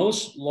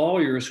 Most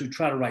lawyers who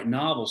try to write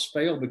novels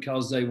fail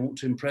because they want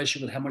to impress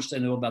you with how much they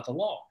know about the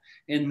law.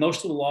 And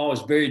most of the law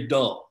is very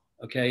dull,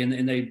 okay?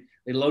 And they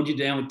load you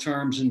down with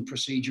terms and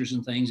procedures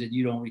and things that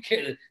you don't really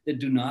care, that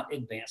do not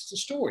advance the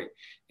story.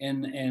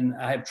 And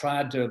I have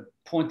tried to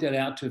point that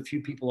out to a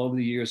few people over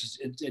the years.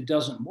 It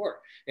doesn't work.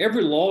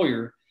 Every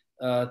lawyer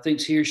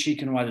thinks he or she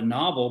can write a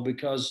novel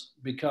because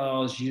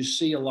you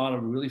see a lot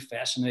of really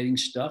fascinating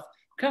stuff,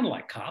 kind of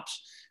like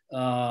cops,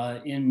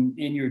 in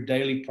your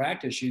daily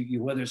practice.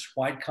 You whether it's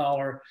white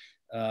collar,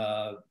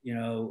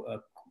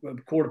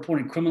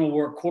 court-appointed criminal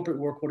work, corporate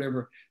work,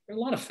 whatever. There are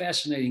a lot of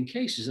fascinating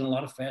cases and a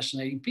lot of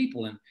fascinating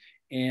people,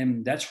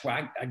 and that's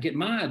where I get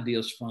my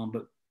ideas from.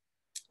 But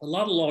a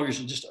lot of lawyers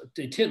are just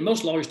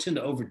most lawyers tend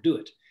to overdo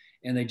it,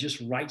 and they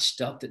just write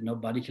stuff that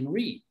nobody can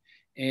read.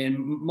 And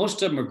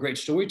most of them are great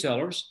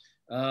storytellers,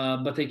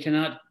 but they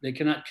cannot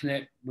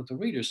connect with the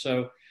reader.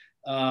 So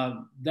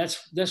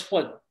that's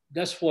what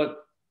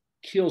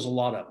kills a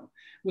lot of them.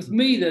 With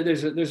me,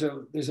 there's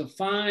a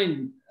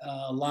fine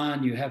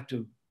line you have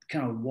to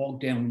kind of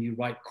walk down when you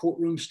write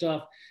courtroom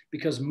stuff,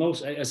 because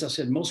as I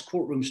said, most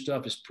courtroom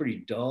stuff is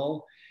pretty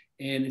dull,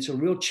 and it's a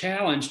real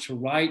challenge to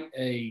write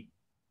a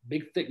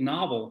big thick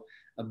novel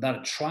about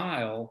a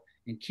trial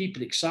and keep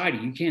it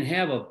exciting. You can't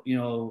have a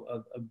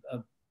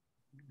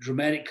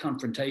dramatic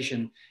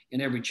confrontation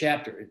in every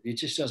chapter. It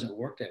just doesn't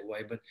work that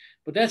way. But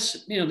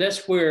that's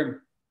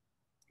where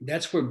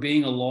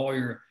being a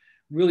lawyer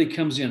really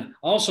comes in.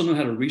 I also know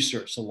how to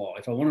research the law.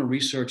 If I want to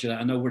research it,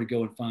 I know where to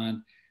go and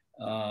find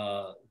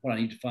what I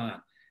need to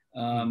find.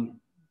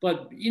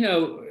 But you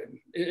know,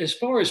 as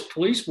far as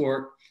police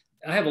work,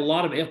 I have a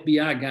lot of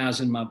FBI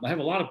guys I'm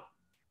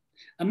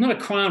not a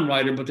crime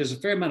writer, but there's a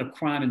fair amount of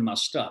crime in my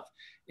stuff.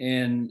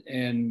 And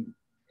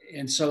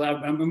so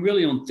I'm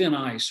really on thin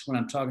ice when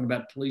I'm talking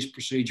about police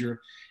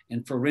procedure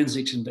and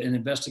forensics and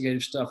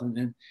investigative stuff.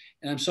 And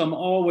so I'm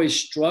always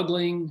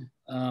struggling.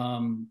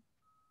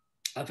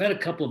 I've had a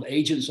couple of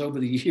agents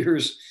over the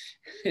years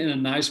in a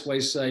nice way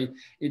say,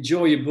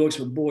 enjoy your books,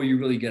 but boy, you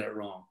really get it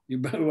wrong.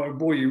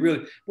 Boy, you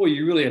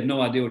really have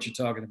no idea what you're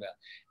talking about.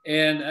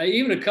 And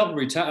even a couple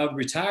of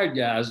retired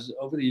guys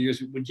over the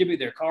years would give me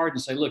their card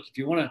and say, look, if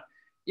you want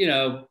you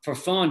know, for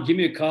fun, give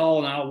me a call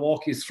and I'll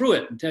walk you through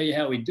it and tell you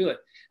how we do it.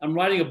 I'm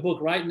writing a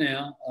book right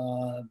now,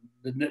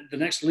 the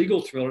next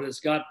legal thriller that's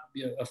got,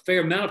 you know, a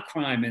fair amount of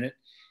crime in it.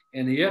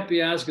 And the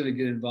FBI is going to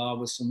get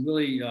involved with some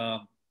really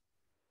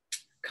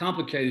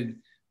complicated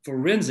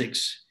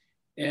forensics.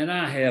 And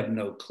I have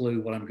no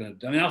clue what I'm going to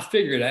do. I mean, I'll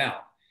figure it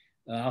out.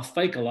 I'll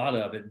fake a lot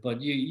of it,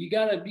 but you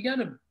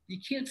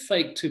can't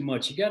fake too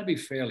much. You got to be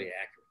fairly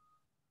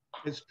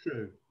accurate. It's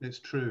true. It's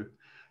true.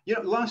 You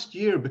know, last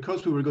year,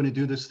 because we were going to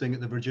do this thing at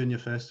the Virginia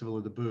Festival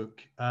of the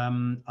Book,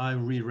 I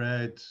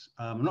reread,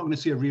 I'm not going to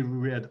say I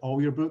reread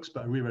all your books,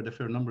 but I reread a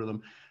fair number of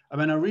them. I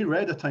mean, I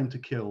reread A Time to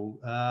Kill.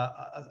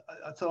 I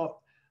thought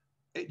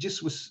it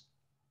just was,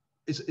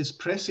 is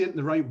prescient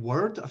the right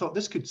word? I thought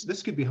this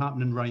could be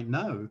happening right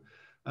now.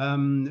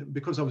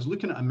 Because I was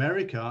looking at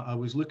America, I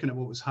was looking at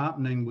what was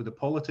happening with the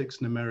politics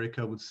in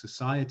America, with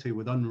society,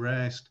 with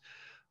unrest,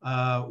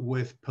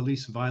 with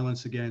police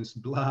violence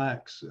against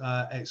blacks,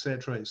 et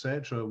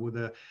cetera, with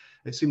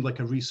it seemed like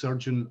a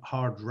resurgent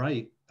hard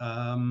right.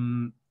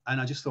 And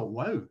I just thought,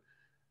 wow,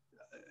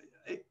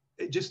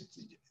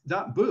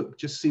 that book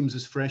just seems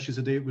as fresh as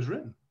the day it was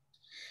written.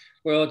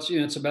 Well,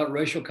 it's about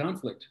racial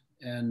conflict,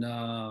 and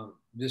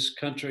this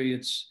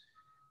country,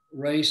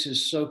 race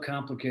is so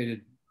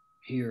complicated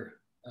here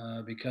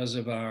because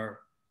of our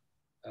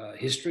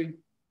history,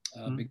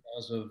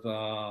 because of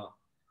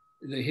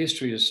the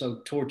history is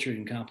so tortured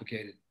and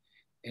complicated,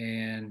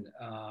 and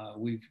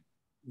we've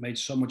made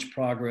so much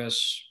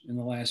progress in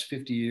the last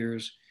 50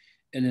 years,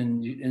 and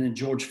then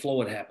George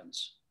Floyd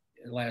happens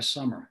last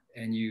summer,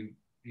 and you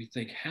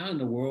think, how in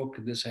the world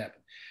could this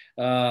happen?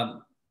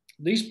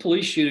 These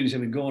police shootings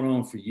have been going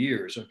on for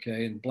years,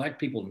 okay, and black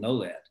people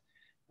know that.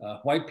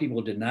 White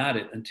people denied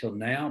it until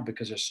now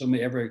because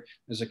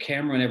there's a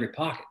camera in every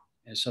pocket,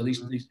 and so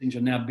these things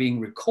are now being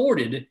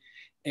recorded,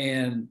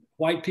 and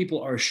white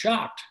people are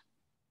shocked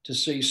to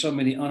see so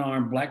many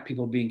unarmed black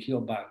people being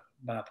killed by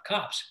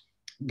cops.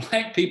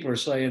 Black people are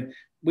saying,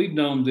 we've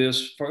known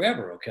this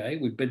forever, okay?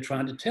 We've been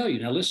trying to tell you.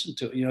 Now listen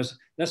to it. You know,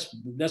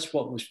 that's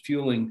what is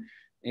fueling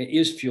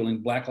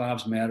Black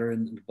Lives Matter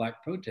and the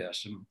black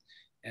protests.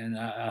 And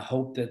I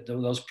hope that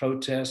those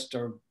protests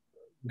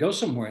go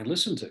somewhere and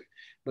listen to.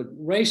 But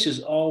race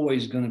is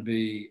always going to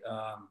be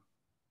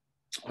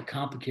a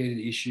complicated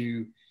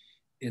issue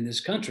in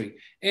this country.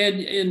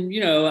 And you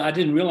know, I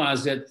didn't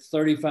realize that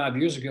 35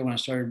 years ago when I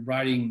started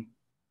writing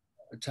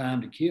A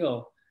Time to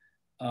Kill,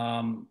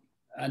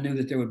 I knew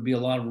that there would be a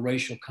lot of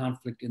racial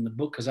conflict in the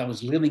book because I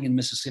was living in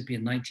Mississippi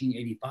in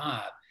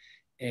 1985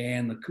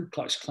 and the Ku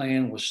Klux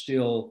Klan was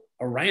still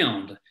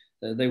around.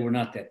 They were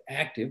not that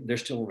active. They're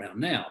still around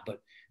now,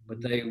 but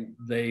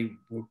they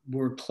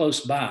were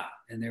close by,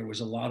 and there was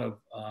a lot of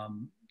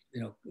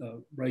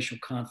racial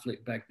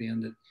conflict back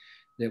then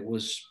that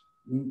was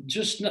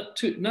just not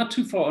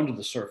too far under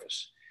the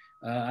surface.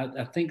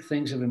 I think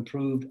things have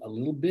improved a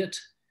little bit.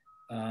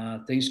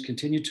 Things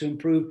continue to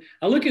improve.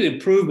 I look at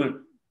improvement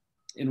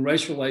in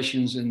race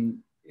relations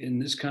in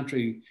this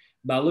country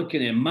by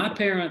looking at my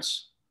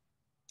parents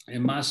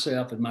and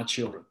myself and my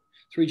children,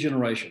 3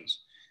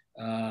 generations.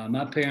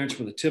 My parents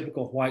were the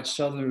typical white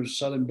Southerners,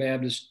 Southern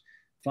Baptist,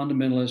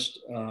 fundamentalist,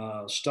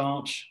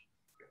 staunch,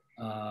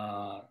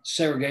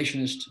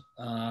 segregationist.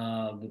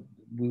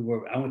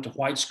 I went to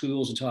white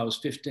schools until I was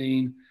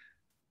 15.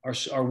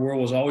 Our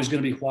world was always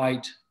going to be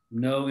white,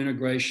 no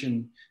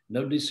integration,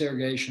 no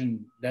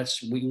desegregation.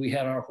 We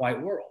had our white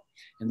world,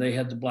 and they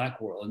had the black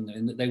world,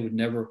 and they would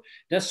never.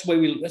 That's the way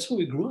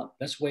we grew up.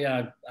 That's the way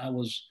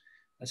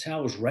that's how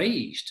I was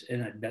raised,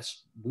 and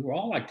we were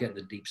all like that in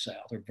the Deep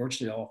South. They're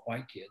virtually all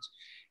white kids,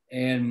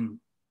 and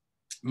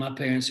my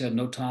parents had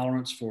no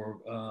tolerance for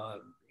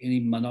any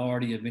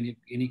minority of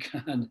any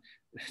kind.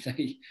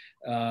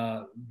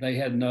 They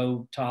had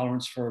no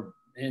tolerance for,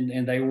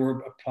 and they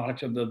were a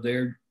product of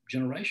their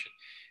generation.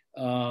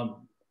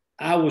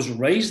 I was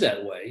raised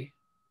that way,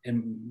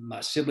 and my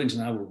siblings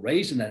and I were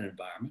raised in that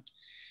environment.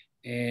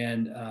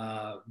 And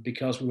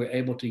because we were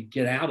able to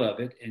get out of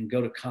it and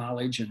go to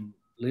college and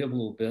live a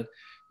little bit,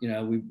 you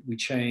know, we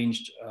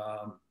changed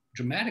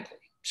dramatically.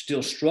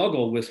 Still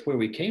struggle with where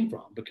we came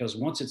from, because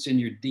once it's in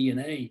your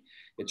DNA,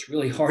 it's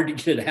really hard to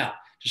get it out,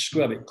 to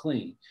scrub it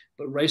clean.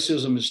 But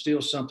racism is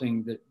still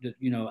something that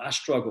you know, I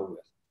struggle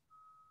with.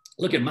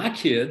 Look at my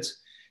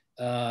kids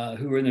who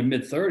are in their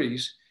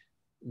mid-30s.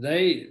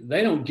 They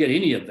don't get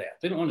any of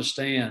that. They don't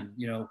understand,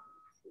 you know,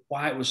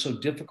 why it was so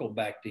difficult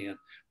back then,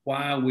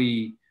 why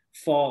we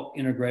fought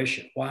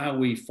integration, why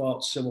we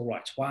fought civil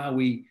rights, why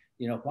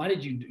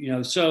did you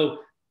know, so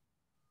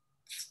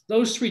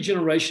those 3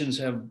 generations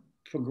have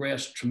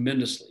progressed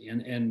tremendously.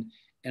 And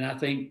I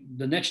think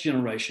the next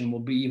generation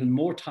will be even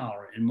more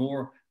tolerant and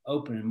more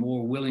open and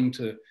more willing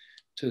to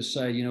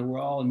say, you know, we're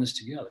all in this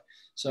together.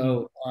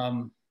 So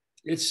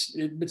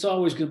it's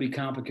always going to be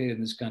complicated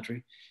in this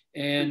country.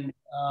 And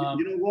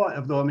you know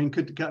what, though, I mean,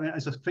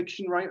 as a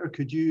fiction writer,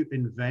 could you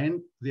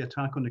invent the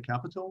attack on the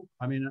Capitol?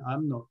 I mean,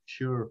 I'm not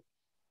sure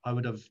I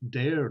would have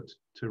dared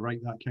to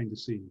write that kind of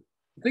scene.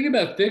 The thing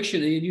about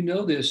fiction, and you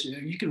know this,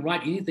 you can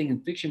write anything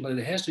in fiction, but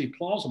it has to be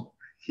plausible.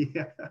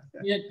 Yeah.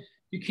 Yeah,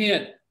 you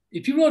can't.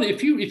 If you want,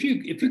 if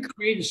you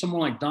created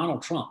someone like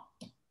Donald Trump,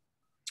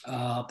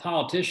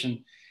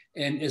 politician,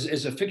 and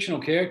as a fictional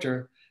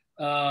character,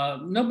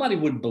 nobody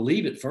would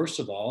believe it. First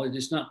of all,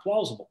 it's not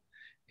plausible.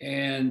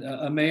 And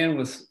a man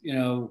with, you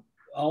know,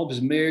 all of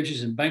his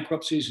marriages and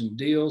bankruptcies and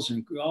deals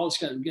and all this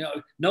kind of, you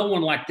know, no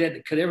one like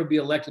that could ever be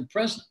elected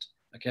president.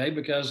 Okay,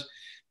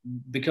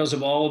 because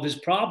of all of his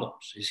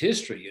problems, his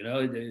history, you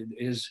know,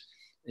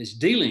 his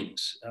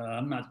dealings.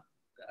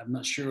 I'm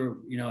not sure,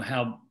 you know,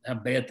 how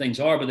bad things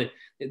are, but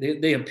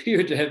they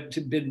appear to have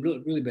been really,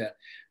 really bad.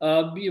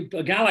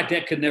 A guy like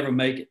that could never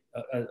make it.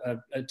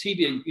 A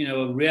TV, you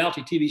know, a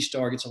reality TV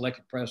star gets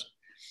elected president.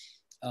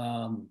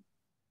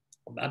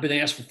 I've been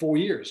asked for 4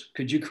 years,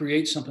 could you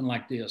create something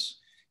like this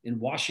in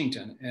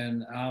Washington?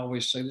 And I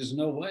always say, there's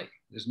no way.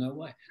 There's no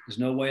way. There's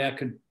no way I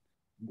could.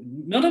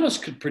 None of us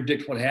could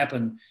predict what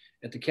happened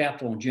at the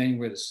Capitol on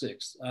January the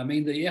 6th. I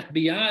mean, the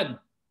FBI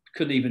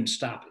couldn't even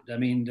stop it. I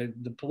mean,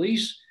 the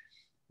police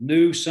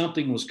knew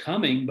something was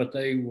coming, but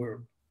they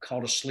were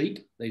caught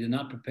asleep. They did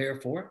not prepare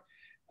for it.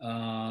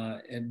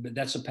 But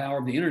that's the power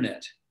of the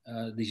internet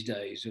these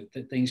days.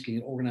 Things can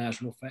get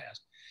organized real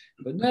fast.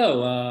 But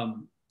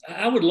no,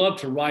 I would love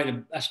to write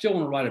I still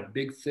want to write a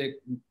big, thick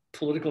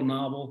political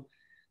novel.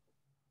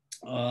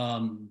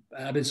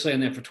 I've been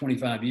saying that for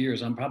 25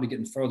 years. I'm probably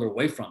getting further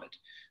away from it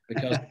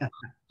because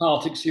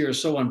politics here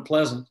is so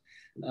unpleasant.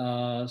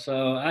 I don't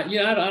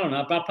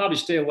know. I'll probably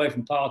stay away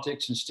from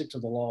politics and stick to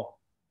the law.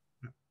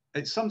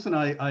 It's something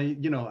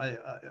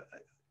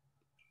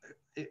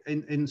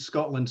in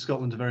Scotland's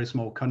a very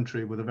small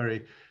country with a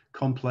very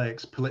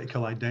complex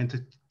political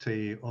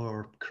identity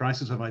or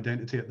crisis of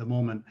identity at the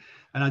moment,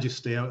 and I just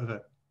stay out of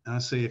it. And I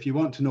say, if you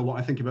want to know what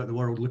I think about the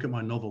world, look at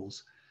my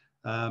novels.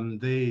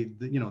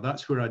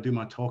 That's where I do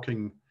my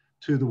talking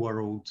to the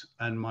world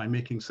and my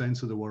making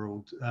sense of the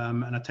world.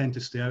 And I tend to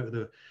stay out of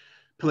the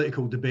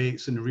political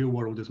debates in the real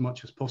world as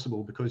much as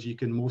possible, because you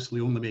can mostly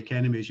only make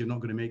enemies. You're not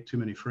going to make too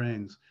many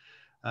friends.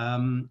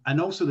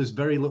 And also there's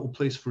very little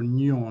place for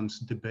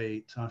nuanced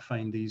debate, I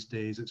find these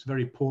days. It's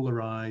very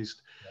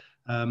polarized.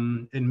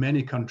 In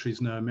many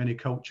countries now, many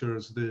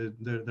cultures,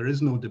 there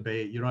is no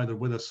debate. You're either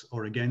with us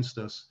or against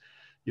us,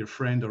 your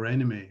friend or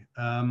enemy.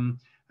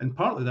 And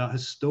partly that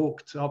has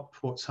stoked up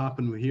what's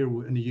happened here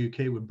in the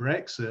UK with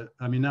Brexit.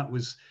 I mean, that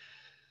was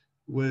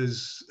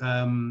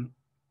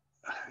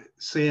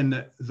saying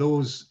that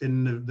those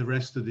in the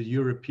rest of the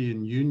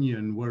European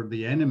Union were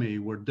the enemy,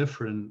 were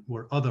different,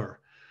 were other.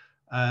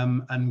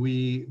 And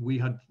we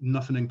had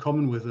nothing in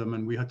common with them,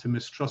 and we had to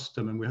mistrust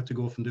them, and we had to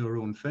go off and do our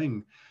own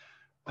thing.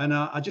 And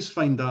I just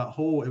find it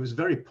was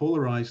very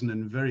polarizing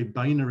and very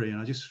binary,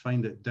 and I just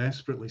find it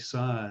desperately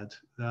sad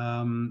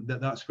that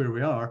that's where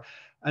we are.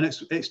 And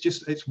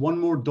it's one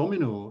more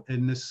domino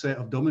in this set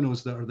of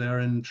dominoes that are there,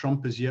 and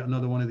Trump is yet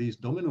another one of these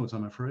dominoes,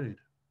 I'm afraid.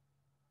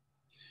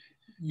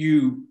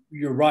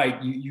 You're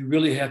right. You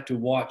really have to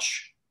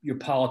watch your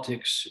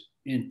politics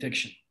in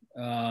fiction.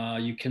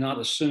 You cannot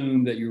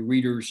assume that your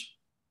readers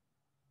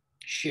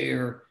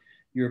share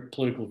your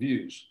political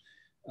views.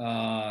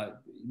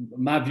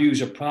 My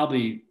views are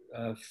probably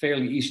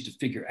fairly easy to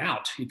figure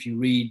out if you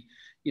read,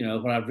 you know,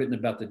 what I've written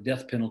about the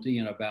death penalty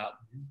and about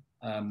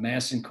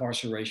mass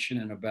incarceration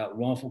and about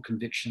wrongful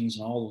convictions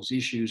and all those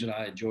issues that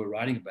I enjoy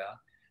writing about.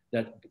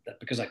 That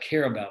because I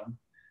care about them.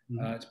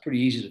 It's pretty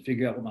easy to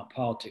figure out what my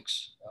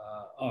politics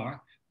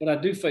are. But I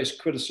do face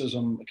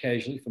criticism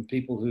occasionally from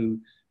people who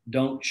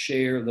don't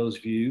share those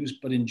views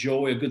but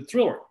enjoy a good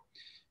thriller.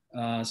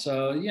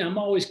 I'm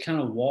always kind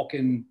of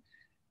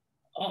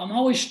I'm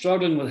always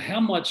struggling with how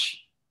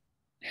much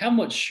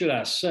should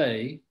I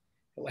say?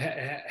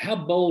 How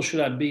bold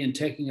should I be in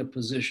taking a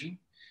position?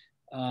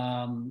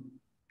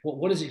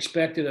 What is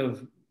expected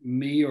of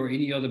me or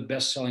any other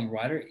best-selling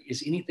writer?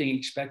 Is anything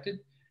expected?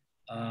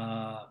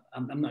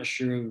 I'm not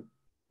sure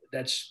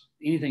that's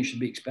anything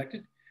should be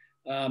expected.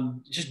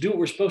 Just do what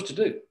we're supposed to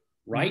do,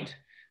 right?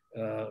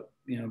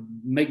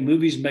 Make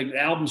movies, make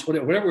albums,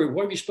 whatever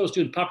you're supposed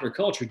to do in popular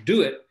culture,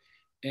 do it,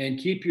 and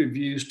keep your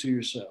views to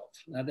yourself.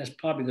 Now, that's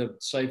probably the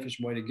safest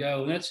way to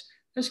go. And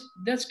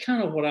that's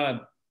kind of what I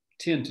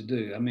tend to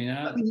do. I mean,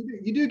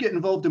 you do get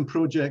involved in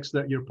projects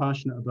that you're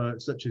passionate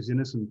about, such as the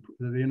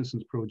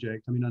Innocence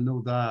Project. I mean, I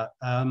know that.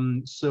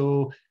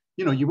 So,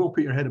 you will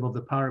put your head above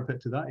the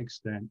parapet to that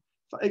extent.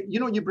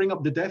 You bring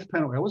up the death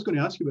penalty. I was going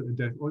to ask you about the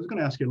death. I was going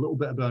to ask you a little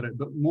bit about it,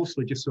 but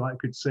mostly just so I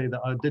could say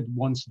that I did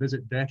once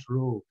visit death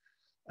row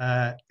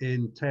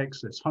in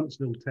Texas,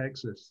 Huntsville,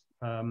 Texas,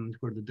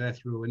 where the death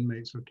row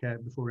inmates are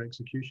kept before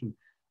execution.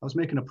 I was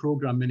making a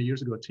program many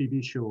years ago, a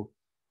TV show,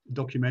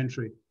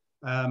 documentary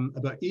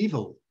about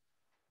evil,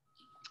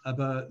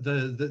 about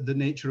the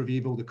nature of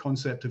evil, the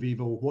concept of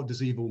evil. What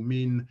does evil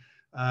mean?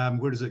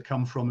 Where does it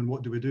come from, and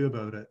what do we do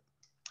about it?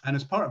 And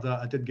as part of that,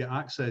 I did get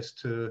access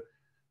to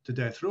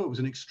death row. It was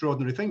an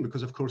extraordinary thing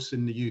because, of course,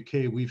 in the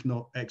UK, we've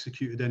not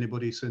executed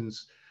anybody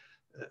since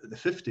the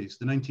 50s,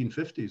 the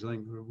 1950s, I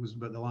think was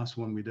about the last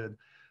one we did.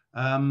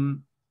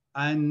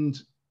 And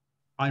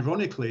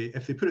ironically,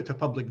 if they put it to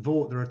public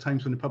vote, there are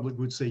times when the public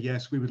would say,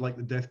 yes, we would like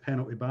the death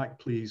penalty back,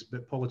 please,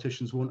 but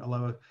politicians won't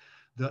allow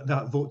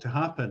that vote to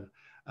happen.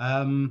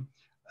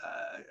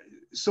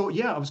 So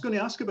yeah, I was going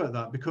to ask about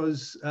that,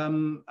 because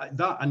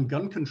that and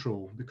gun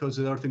control, because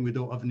the other thing we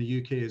don't have in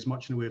the UK is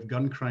much in the way of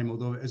gun crime,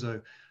 although it is a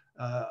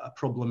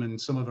problem in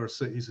some of our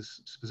cities,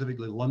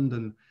 specifically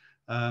London.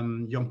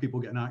 Young people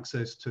getting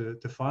access to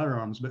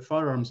firearms, but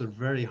firearms are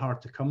very hard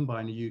to come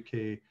by in the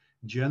UK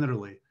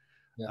generally.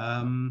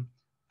 Yeah.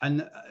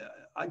 And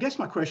I guess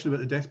my question about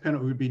the death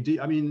penalty would be,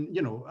 I mean,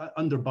 you know,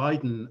 under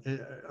Biden,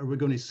 are we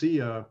going to see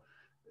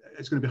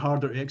it's going to be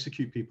harder to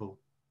execute people?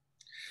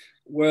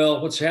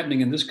 Well, what's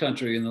happening in this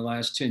country in the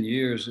last 10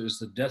 years is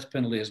the death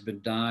penalty has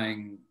been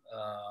dying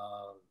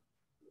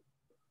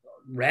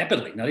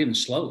rapidly, not even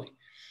slowly,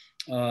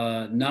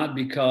 not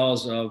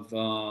because of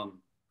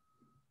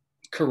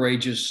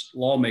courageous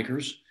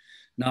lawmakers,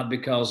 not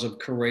because of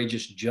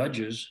courageous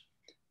judges,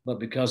 but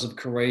because of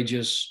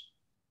courageous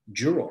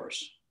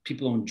jurors,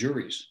 people on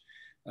juries.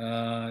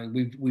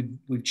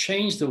 We've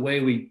changed the way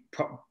we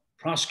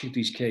prosecute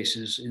these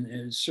cases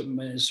in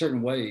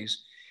certain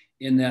ways,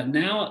 in that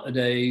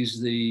nowadays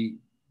the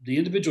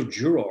individual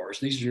jurors,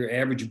 these are your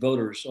average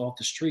voters off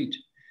the street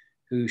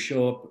who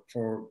show up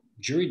for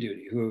jury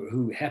duty,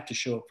 who have to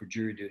show up for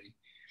jury duty.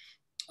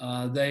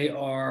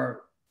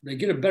 They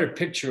get a better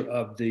picture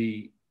of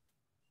the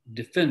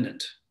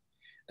defendant,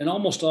 and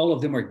almost all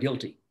of them are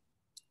guilty.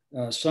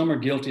 Some are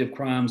guilty of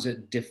crimes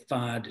that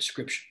defy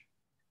description,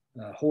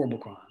 horrible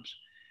crimes.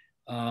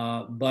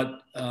 But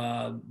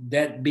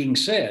that being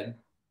said,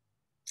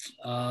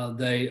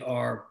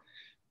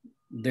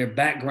 their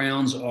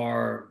backgrounds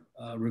are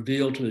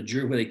revealed to the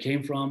jury, where they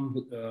came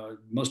from.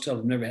 Most of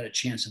them never had a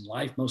chance in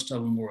life. Most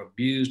of them were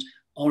abused,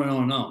 on and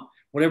on and on,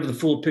 whatever the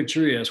full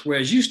picture is.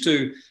 Whereas used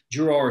to,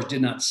 jurors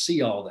did not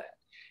see all that.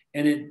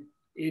 And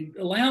it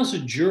allows the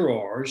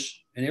jurors,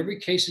 and every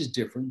case is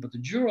different, but the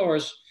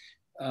jurors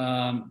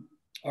are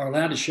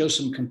allowed to show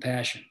some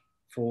compassion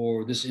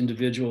for this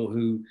individual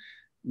who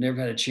never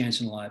had a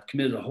chance in life,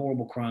 committed a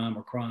horrible crime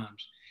or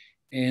crimes.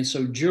 And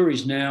so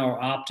juries now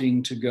are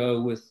opting to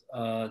go with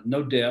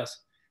no death,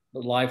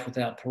 but life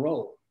without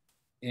parole.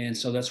 And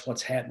so that's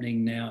what's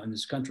happening now in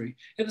this country.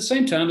 At the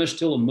same time, there's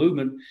still a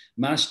movement.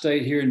 My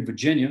state here in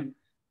Virginia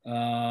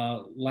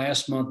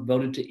last month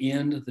voted to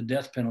end the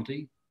death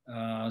penalty.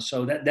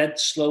 So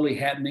that's slowly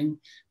happening.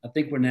 I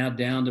think we're now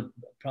down to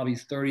probably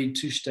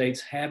 32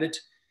 states have it.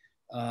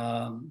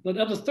 But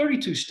of the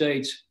 32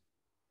 states,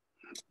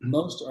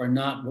 most are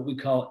not what we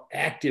call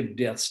active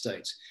death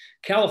states.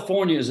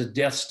 California is a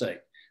death state.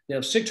 They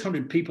have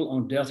 600 people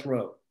on death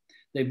row.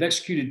 They've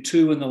executed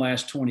 2 in the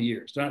last 20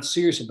 years. They're not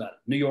serious about it.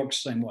 New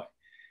York's the same way.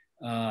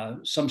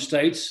 Some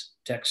states,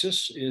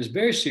 Texas is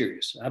very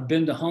serious. I've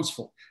been to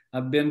Huntsville.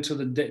 I've been to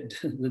the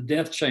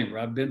death chamber.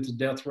 I've been to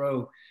death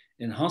row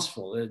in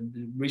Huntsville,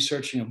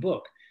 researching a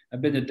book.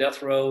 I've been to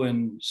death row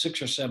in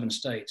 6 or 7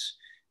 states,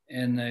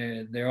 and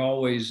they're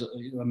always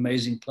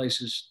amazing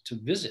places to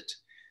visit.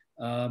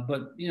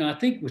 But you know, I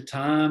think with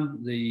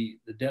time, the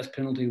death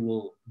penalty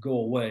will go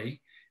away.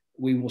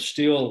 We will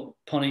still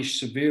punish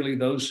severely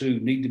those who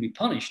need to be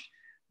punished,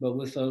 but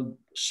with a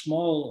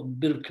small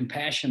bit of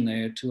compassion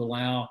there to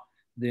allow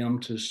them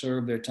to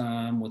serve their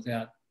time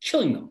without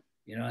killing them.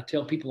 You know, I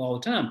tell people all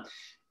the time,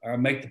 or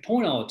make the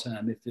point all the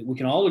time, if we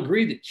can all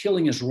agree that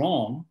killing is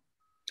wrong,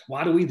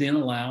 why do we then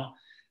allow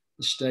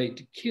the state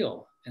to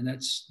kill? And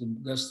that's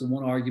the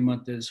one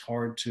argument that is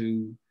hard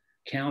to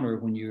counter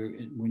when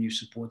you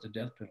support the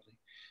death penalty.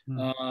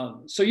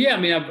 So yeah, I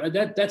mean,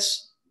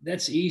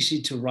 that's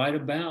easy to write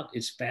about.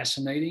 It's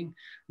fascinating.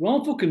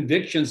 Wrongful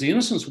convictions, the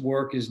innocence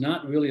work is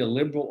not really a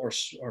liberal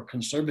or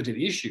conservative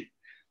issue.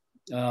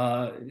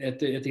 At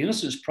the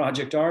Innocence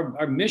Project,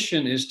 our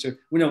mission is to,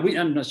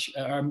 it's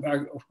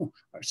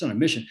not a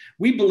mission.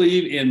 We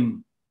believe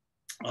in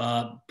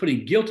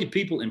putting guilty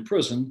people in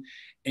prison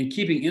and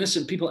keeping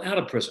innocent people out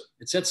of prison.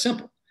 It's that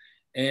simple.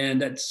 And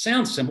that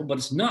sounds simple, but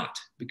it's not,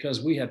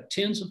 because we have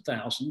tens of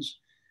thousands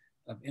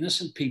of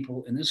innocent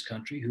people in this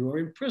country who are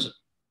in prison,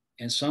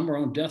 and some are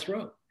on death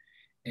row.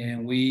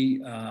 And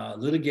we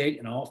litigate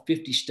in all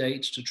 50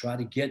 states to try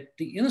to get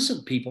the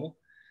innocent people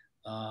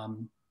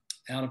out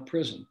of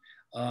prison.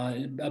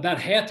 About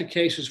half the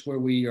cases where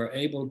we are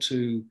able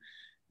to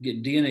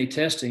get DNA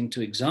testing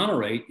to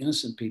exonerate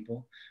innocent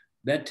people,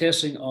 that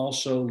testing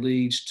also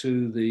leads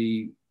to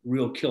the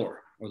real killer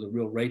or the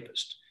real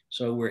rapist.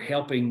 So we're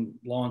helping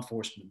law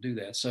enforcement do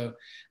that. So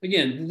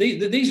again,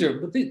 these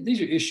are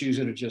issues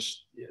that are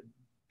just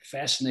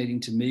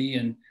fascinating to me,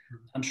 and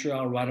I'm sure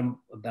I'll write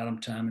about them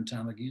time and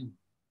time again.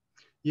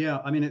 Yeah,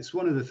 I mean, it's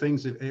one of the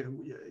things that,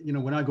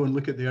 when I go and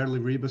look at the early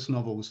Rebus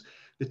novels,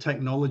 the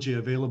technology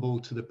available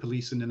to the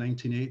police in the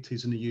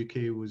 1980s in the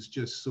UK was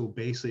just so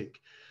basic.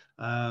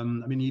 I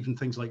mean, even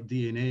things like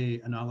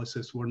DNA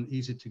analysis weren't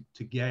easy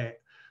to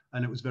get,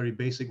 and it was very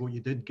basic what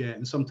you did get.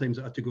 And sometimes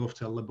it had to go off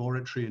to a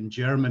laboratory in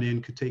Germany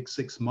and could take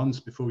 6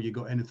 months before you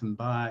got anything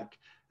back,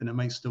 and it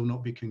might still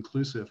not be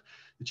conclusive.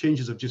 The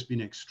changes have just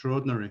been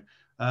extraordinary.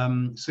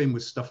 Same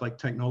with stuff like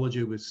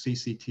technology with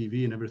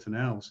CCTV and everything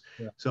else.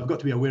 Yeah. So I've got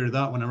to be aware of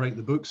that when I write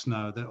the books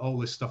now, that all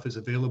this stuff is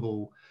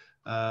available.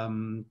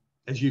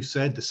 As you've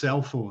said, the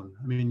cell phone.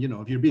 I mean, you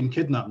know, if you're being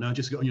kidnapped now,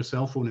 just get on your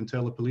cell phone and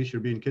tell the police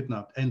you're being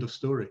kidnapped. End of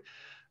story.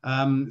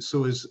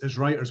 So as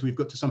writers, we've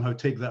got to somehow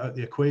take that out of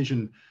the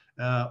equation.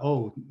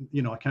 Oh,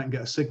 you know, I can't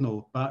get a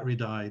signal, battery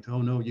died.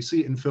 Oh no, you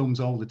see it in films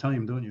all the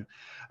time, don't you?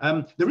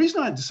 The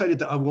reason I decided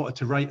that I wanted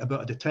to write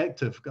about a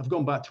detective, I've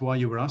gone back to why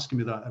you were asking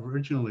me that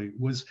originally,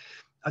 was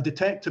a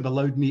detective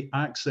allowed me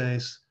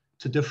access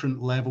to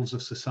different levels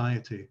of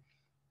society.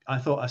 I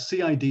thought a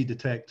CID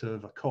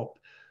detective, a cop,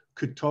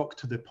 could talk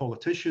to the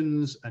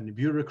politicians and the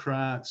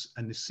bureaucrats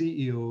and the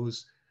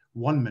CEOs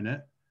 1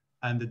 minute,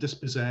 and the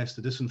dispossessed,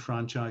 the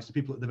disenfranchised, the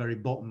people at the very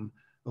bottom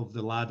of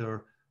the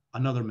ladder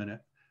another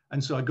minute.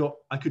 And so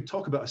I could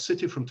talk about a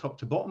city from top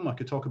to bottom. I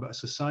could talk about a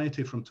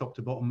society from top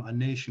to bottom, a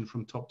nation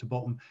from top to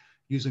bottom,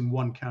 using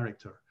one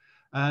character.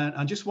 And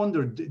I just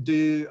wondered,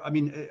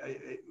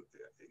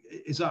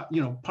 is that,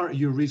 you know, part of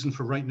your reason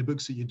for writing the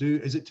books that you do?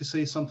 Is it to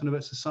say something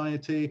about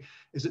society?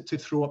 Is it to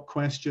throw up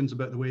questions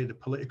about the way the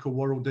political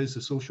world is,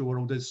 the social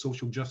world is,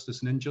 social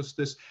justice and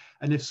injustice?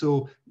 And if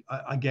so,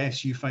 I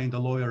guess you find a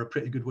lawyer a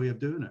pretty good way of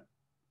doing it.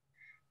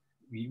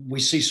 We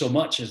see so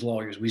much as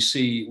lawyers. We're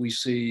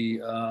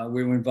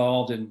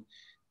involved in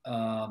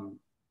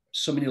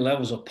so many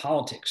levels of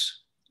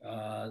politics.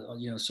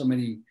 You know,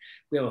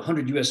 we have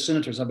 100 U.S.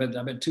 senators. I bet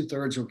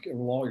 2/3 are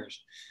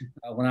lawyers.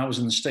 When I was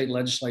in the state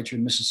legislature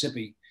in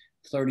Mississippi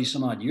 30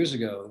 some odd years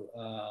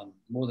ago,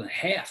 more than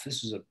half,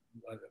 this is a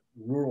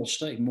rural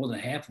state, more than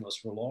half of us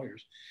were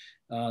lawyers.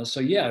 So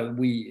yeah,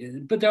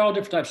 but there are all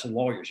different types of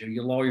lawyers. You know, you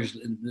get lawyers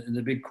in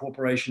the big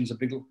corporations, the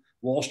big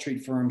Wall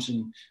Street firms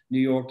in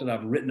New York that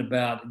I've written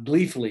about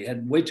gleefully,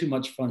 had way too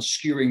much fun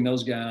skewering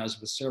those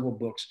guys with several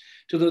books,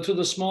 to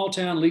the small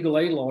town legal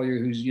aid lawyer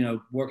who's, you know,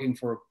 working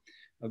for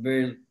a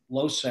very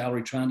low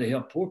salary trying to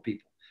help poor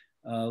people.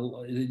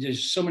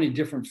 There's so many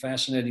different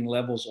fascinating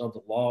levels of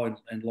the law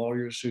and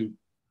lawyers who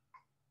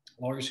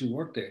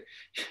work there.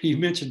 You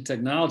mentioned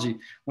technology.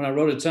 When I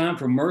wrote A Time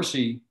for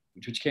Mercy,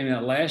 which came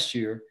out last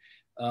year,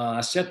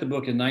 I set the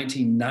book in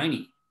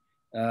 1990.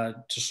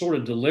 To sort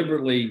of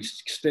deliberately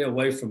stay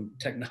away from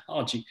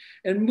technology.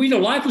 And we know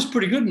life was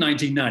pretty good in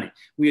 1990.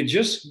 We had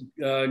just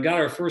got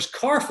our first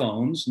car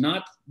phones,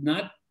 not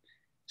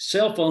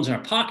cell phones in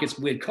our pockets,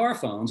 but we had car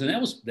phones, and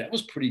that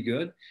was pretty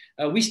good.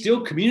 We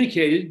still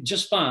communicated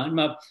just fine.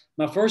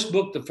 My first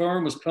book, The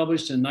Firm, was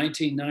published in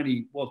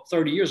 1990, well,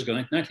 30 years ago,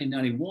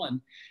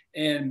 1991.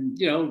 And,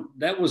 you know,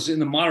 that was in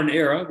the modern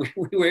era.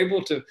 We were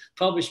able to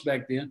publish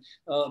back then,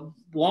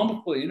 long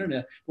before the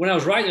internet. When I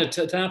was writing A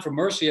Time for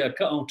Mercy,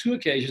 on 2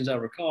 occasions, I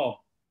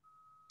recall,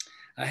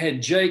 I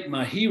had Jake,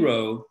 my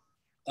hero,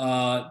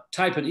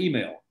 type an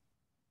email.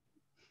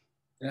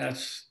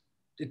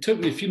 It took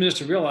me a few minutes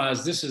to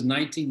realize this is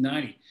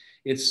 1990.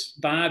 It's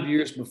 5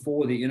 years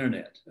before the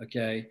internet,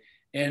 okay?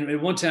 And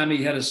at one time,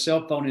 he had a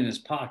cell phone in his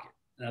pocket.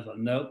 And I thought,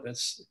 no,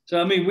 so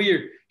I mean, we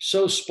are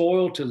so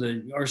spoiled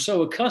or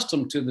so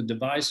accustomed to the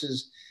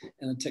devices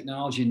and the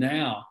technology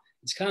now.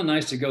 It's kind of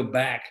nice to go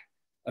back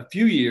a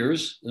few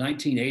years, the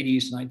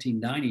 1980s,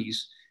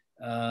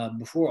 1990s,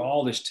 before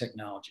all this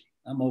technology.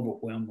 I'm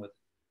overwhelmed with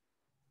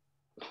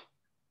it.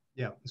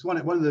 Yeah, it's one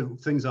of the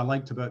things I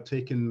liked about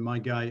taking my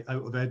guy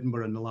out of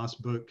Edinburgh in the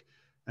last book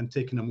and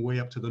taking him way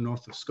up to the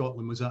north of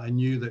Scotland was that I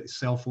knew that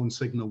cell phone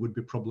signal would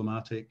be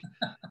problematic.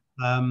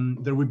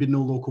 There would be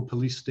no local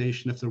police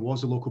station. If there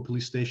was a local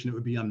police station, it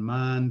would be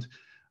unmanned.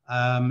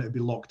 It'd be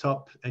locked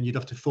up, and you'd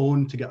have to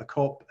phone to get a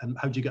cop. And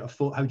how do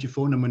you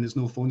phone him when there's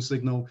no phone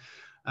signal?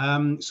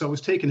 So I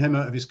was taking him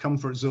out of his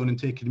comfort zone and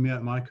taking me out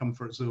of my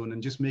comfort zone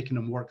and just making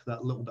him work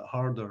that little bit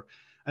harder,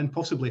 and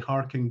possibly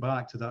harking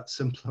back to that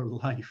simpler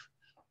life.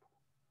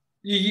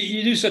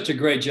 You do such a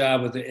great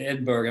job with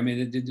Edinburgh. I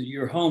mean,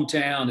 your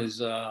hometown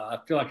is, I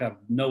feel like I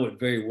know it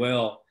very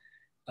well.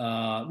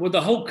 With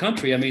the whole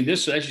country, I mean,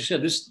 as you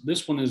said,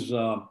 this one is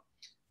on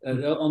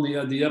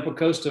the upper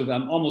coast of,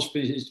 I'm almost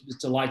finished, it's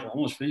delightful,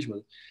 almost finished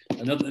with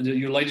it.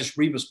 Your latest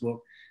Rebus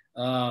book.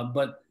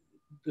 But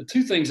the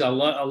 2 things I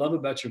love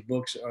about your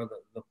books are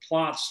the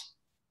plots.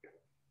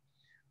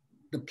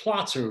 The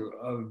plots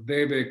are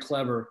very, very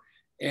clever,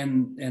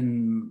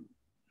 and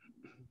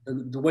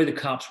the way the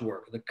cops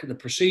work, the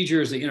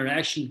procedures, the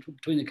interaction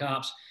between the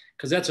cops,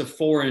 because that's a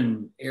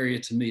foreign area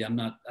to me. I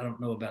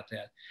don't know about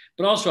that.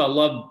 But also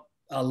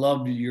I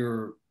love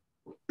your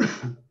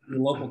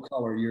local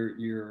color,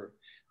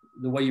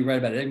 the way you write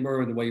about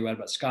Edinburgh, the way you write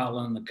about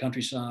Scotland, the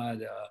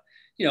countryside.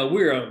 You know,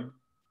 we're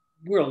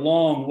a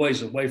long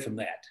ways away from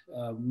that.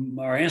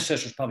 Our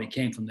ancestors probably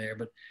came from there,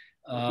 but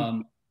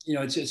you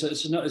know,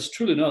 it's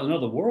truly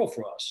another world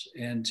for us.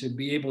 And to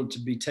be able to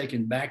be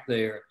taken back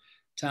there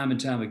time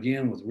and time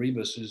again with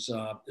Rebus is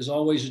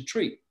always a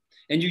treat.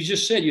 And you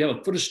just said you have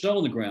a foot of snow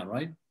on the ground,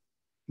 right?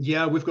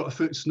 Yeah, we've got a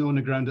foot of snow on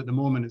the ground at the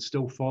moment. It's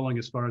still falling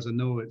as far as I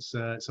know. It's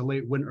a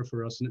late winter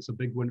for us, and it's a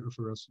big winter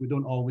for us. We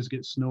don't always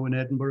get snow in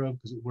Edinburgh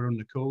because we're on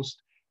the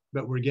coast,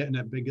 but we're getting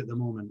it big at the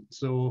moment.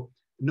 So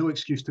no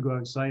excuse to go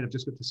outside. I've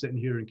just got to sit in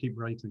here and keep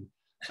writing.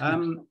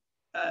 Um,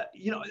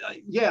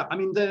 yeah, I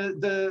mean,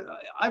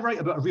 I write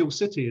about a real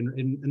city,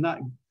 and that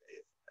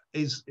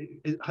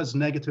it has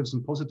negatives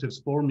and positives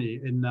for me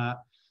in that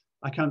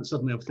I can't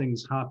suddenly have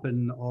things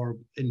happen or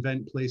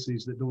invent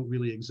places that don't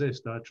really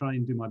exist. I try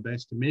and do my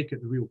best to make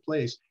it the real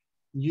place.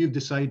 You've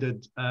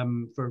decided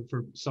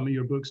for some of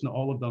your books, not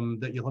all of them,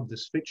 that you'll have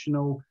this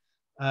fictional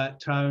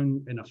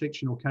town in a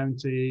fictional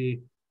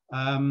county.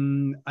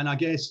 And I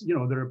guess,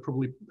 there are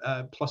probably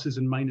pluses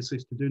and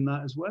minuses to doing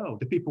that as well.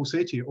 Do people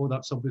say to you, oh,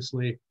 that's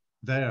obviously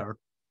there?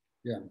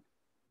 Yeah.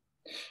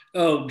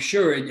 Oh,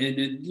 sure.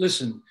 And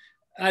listen,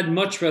 I'd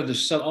much rather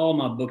sell all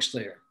my books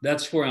there.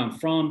 That's where I'm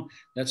from.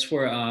 That's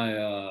where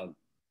I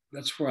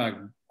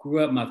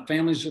grew up. My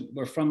families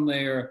were from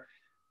there.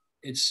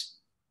 It's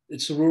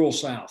the rural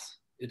South.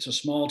 It's a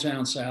small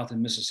town South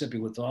in Mississippi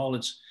with all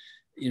its,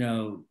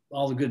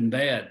 all the good and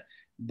bad.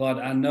 But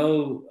I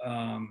know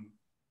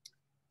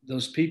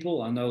those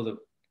people. I know the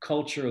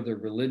culture, the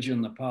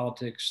religion, the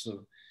politics,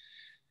 the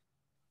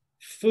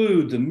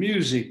food, the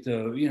music,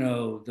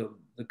 the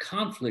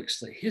conflicts,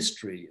 the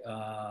history.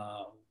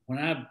 When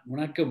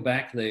I go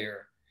back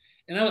there,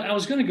 and I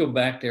was going to go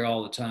back there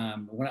all the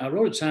time. When I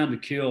wrote A Time to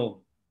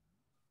Kill,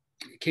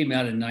 it came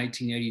out in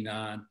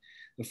 1989.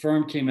 The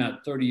Firm came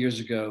out 30 years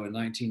ago in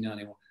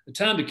 1991. The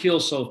Time to Kill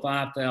sold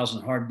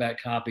 5,000 hardback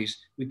copies.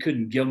 We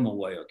couldn't give them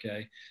away.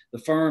 Okay, The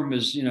Firm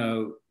is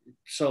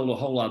sold a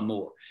whole lot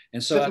more.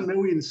 And so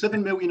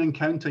 7 million and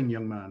counting,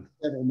 young man.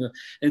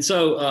 And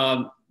so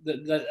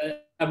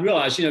I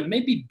realized,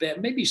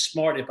 maybe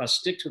smart if I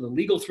stick to the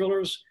legal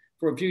thrillers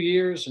for a few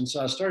years. And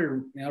so I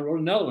started, I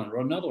wrote another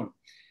one.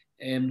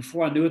 And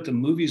before I knew it, the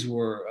movies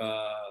were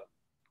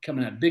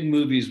coming out, big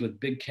movies with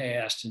big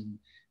cast and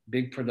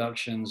big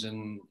productions.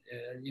 And,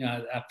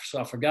 so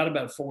I forgot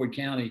about Forward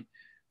County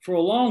for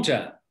a long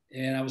time.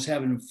 And I was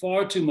having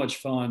far too much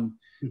fun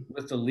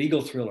with the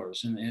legal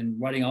thrillers and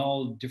writing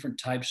all different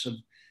types of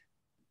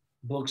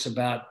books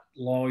about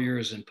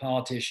lawyers and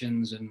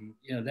politicians. And,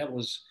 that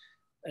was,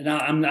 and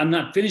I'm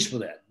not finished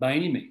with that by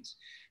any means.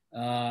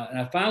 And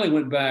I finally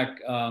went back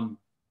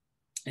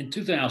in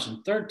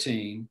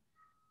 2013,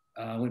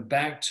 went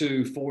back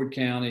to Ford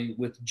County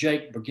with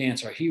Jake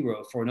Brigance, our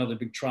hero, for another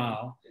big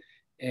trial.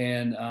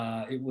 And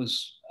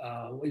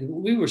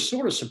we were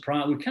sort of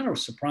surprised. We kind of were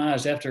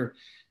surprised after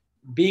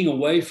being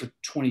away for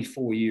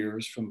 24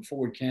 years from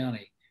Ford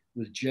County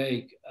with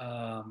Jake.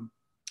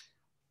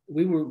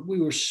 We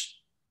were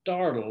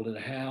startled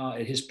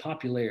at his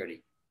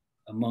popularity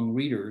among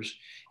readers.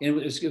 And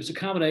it was a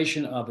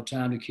combination of A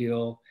Time to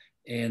Kill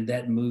and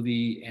that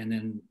movie, and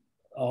then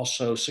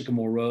also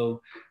Sycamore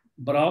Row,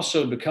 but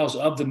also because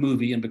of the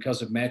movie and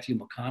because of Matthew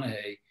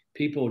McConaughey,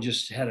 people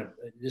just had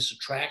this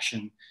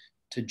attraction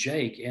to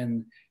Jake.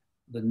 And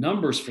the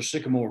numbers for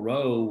Sycamore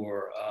Row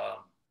were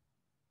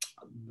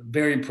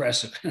very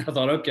impressive. And I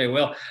thought, okay,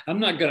 well, I'm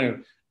not going to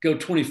go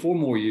 24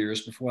 more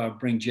years before I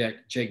bring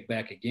Jake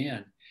back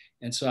again.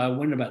 And so I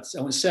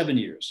went 7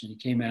 years, and he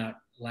came out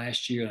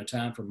last year in A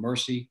Time for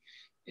Mercy.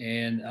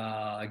 And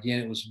again,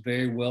 it was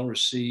very well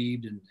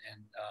received, and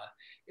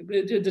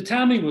the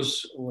timing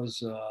was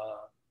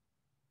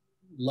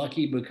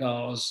lucky,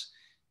 because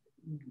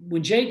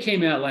when Jake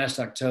came out last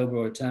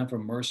October, A Time for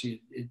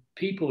Mercy,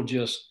 people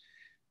just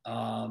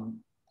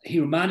he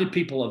reminded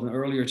people of an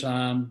earlier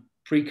time,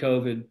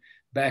 pre-COVID,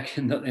 back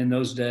in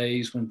those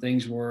days when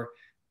things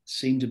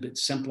seemed a bit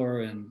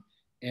simpler,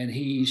 and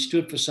he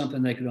stood for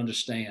something they could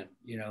understand.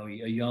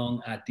 A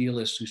young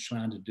idealist who's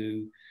trying to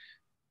do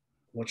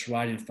what's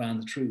right and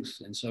find the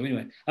truth. And so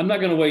anyway, I'm not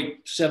going to wait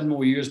 7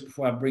 more years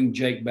before I bring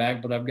Jake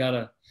back, but I got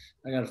to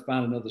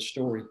find another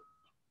story.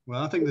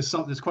 Well, I think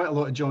there's quite a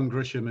lot of John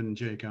Grisham in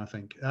Jake, I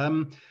think.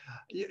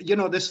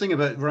 This thing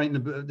about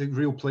writing the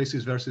real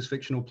places versus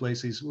fictional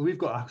places. We've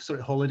got a sort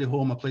of holiday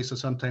home, a place I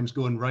sometimes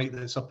go and write,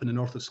 that's up in the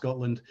north of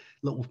Scotland,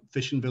 little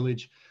fishing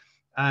village.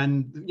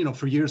 And,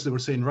 for years they were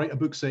saying, write a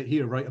book set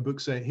here, write a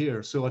book set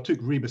here. So I took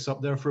Rebus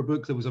up there for a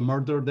book. There was a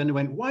murder. Then they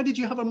went, why did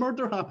you have a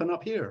murder happen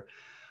up here?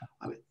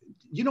 I mean,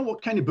 you know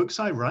what kind of books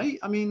I write?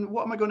 I mean,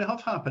 what am I going to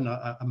have happen?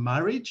 A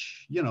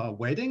marriage? A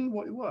wedding?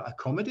 What? A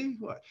comedy?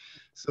 What?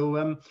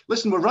 So,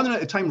 listen, we're running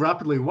out of time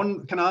rapidly.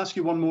 Can I ask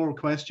you one more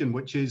question,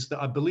 which is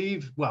that I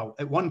believe, well,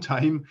 at one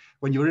time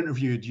when you were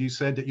interviewed, you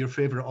said that your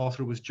favorite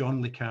author was John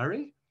le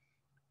Carré.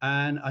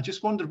 And I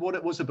just wondered what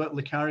it was about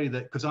le Carré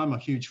because I'm a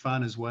huge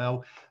fan as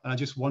well. And I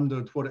just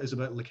wondered what it is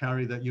about le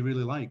Carré that you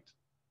really liked.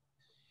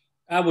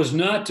 I was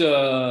not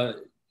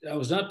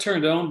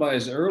turned on by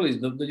his early,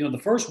 the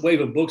first wave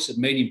of books that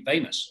made him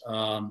famous,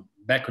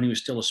 back when he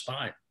was still a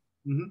spy.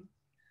 Mm-hmm.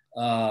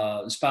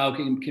 The Spy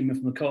Who Came In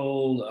From the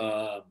Cold,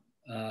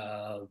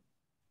 The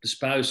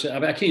Spy Who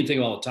Said, I can't even think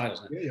of all the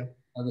titles now. Yeah.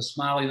 The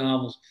Smiley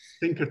novels.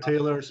 Tinker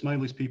Tailor,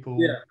 Smiley's People.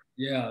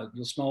 Yeah,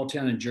 The Small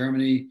Town in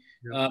Germany.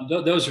 Yeah.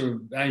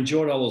 I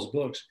enjoyed all those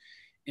books.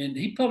 And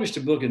he published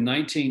a book in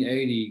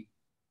 1980,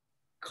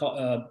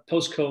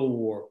 post-Cold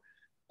War,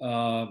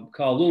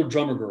 called Little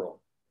Drummer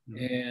Girl.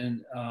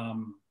 And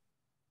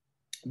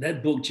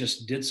that book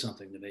just did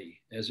something to me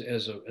as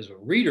a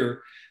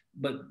reader,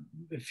 but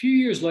a few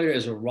years later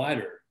as a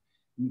writer,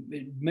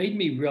 it made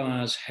me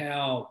realize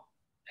how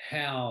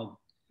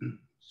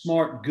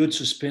smart good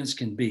suspense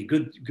can be.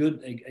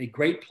 A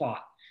great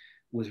plot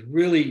with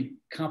really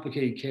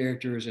complicated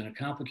characters and a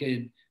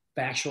complicated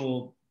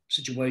factual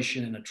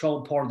situation in a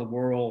troubled part of the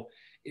world.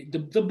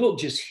 The book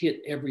just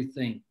hit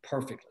everything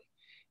perfectly.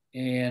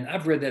 And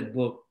I've read that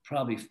book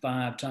probably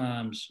 5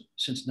 times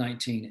since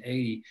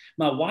 1980.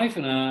 My wife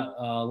and I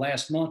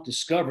last month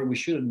discovered, we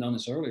should have known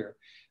this earlier,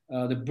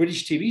 the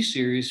British TV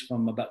series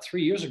from about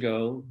 3 years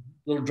ago,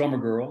 Little Drummer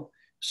Girl,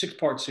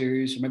 6-part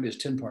series, or maybe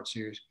it's 10-part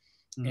series,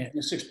 and a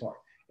 6-part.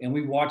 And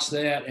we watched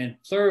that and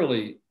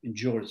thoroughly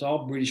enjoyed it. It's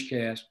all British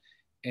cast,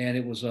 and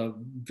it was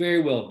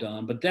very well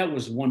done. But that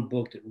was one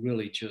book that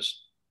really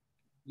just,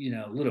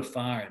 lit a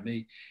fire in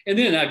me. And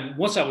then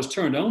once I was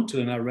turned on to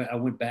him, I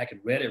went back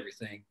and read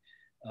everything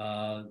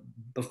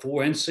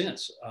before and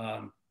since.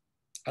 I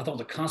thought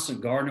The Constant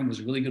Gardener was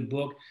a really good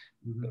book,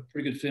 a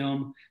pretty good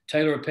film.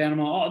 Taylor of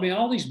Panama.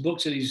 All these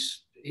books that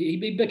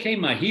he became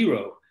my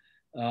hero.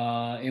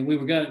 And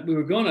we're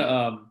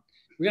gonna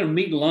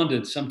meet in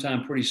London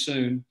sometime pretty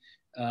soon,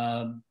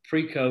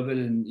 pre-COVID,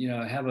 and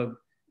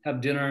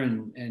have dinner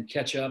and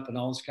catch up and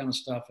all this kind of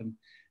stuff. And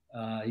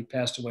he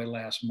passed away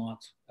last month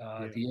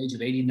at the age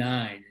of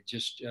 89. It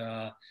just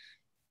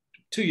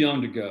too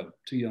young to go.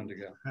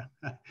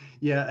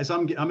 Yeah, as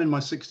I'm in my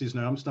 60s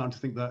now, I'm starting to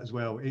think that as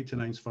well. 8 to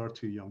 9 is far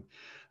too young.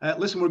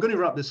 Listen, we're going to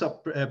wrap this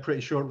up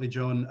pretty shortly,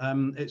 John.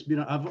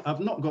 I've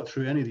not got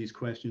through any of these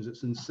questions.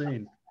 It's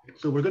insane.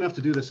 So we're going to have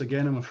to do this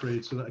again, I'm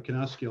afraid, so that I can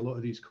ask you a lot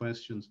of these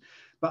questions.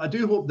 But I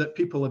do hope that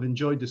people have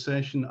enjoyed the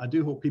session. I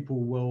do hope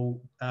people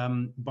will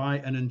buy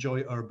and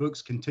enjoy our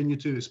books, continue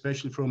to,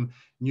 especially from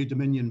New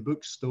Dominion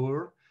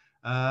Bookstore.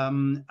 Yeah,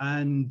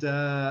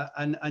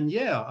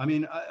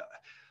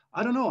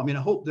 I don't know. I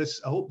hope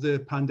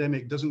the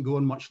pandemic doesn't go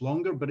on much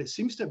longer, but it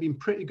seems to have been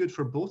pretty good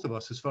for both of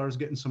us as far as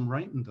getting some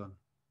writing done.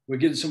 We're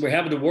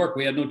having to work.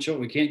 We have no choice.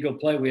 We can't go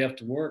play. We have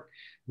to work.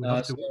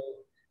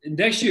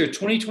 Next year,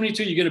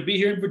 2022, you're going to be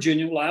here in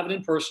Virginia, live and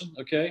in person,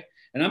 okay?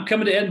 And I'm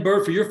coming to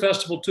Edinburgh for your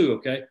festival too,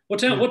 okay? What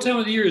time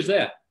of the year is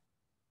that?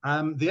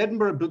 The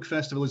Edinburgh Book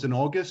Festival is in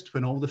August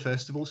when all the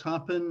festivals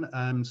happen.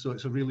 So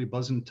it's a really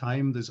buzzing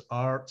time. There's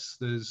arts,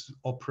 there's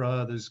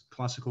opera, there's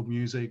classical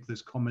music,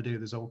 there's comedy,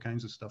 there's all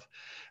kinds of stuff.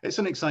 It's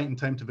an exciting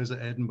time to visit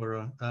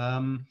Edinburgh.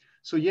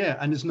 So yeah,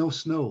 and there's no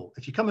snow.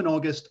 If you come in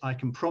August, I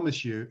can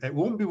promise you it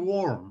won't be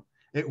warm.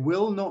 It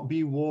will not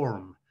be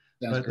warm,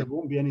 but there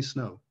won't be any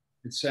snow.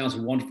 It sounds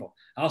wonderful.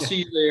 I'll see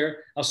you there.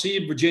 I'll see you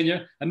in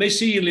Virginia. I may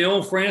see you in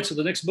Lyon, France at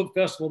the next book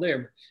festival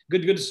there.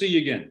 Good to see you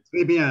again.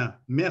 Très bien.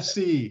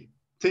 Merci.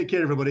 Take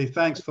care, everybody.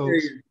 Thanks,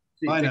 folks.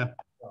 Bye now.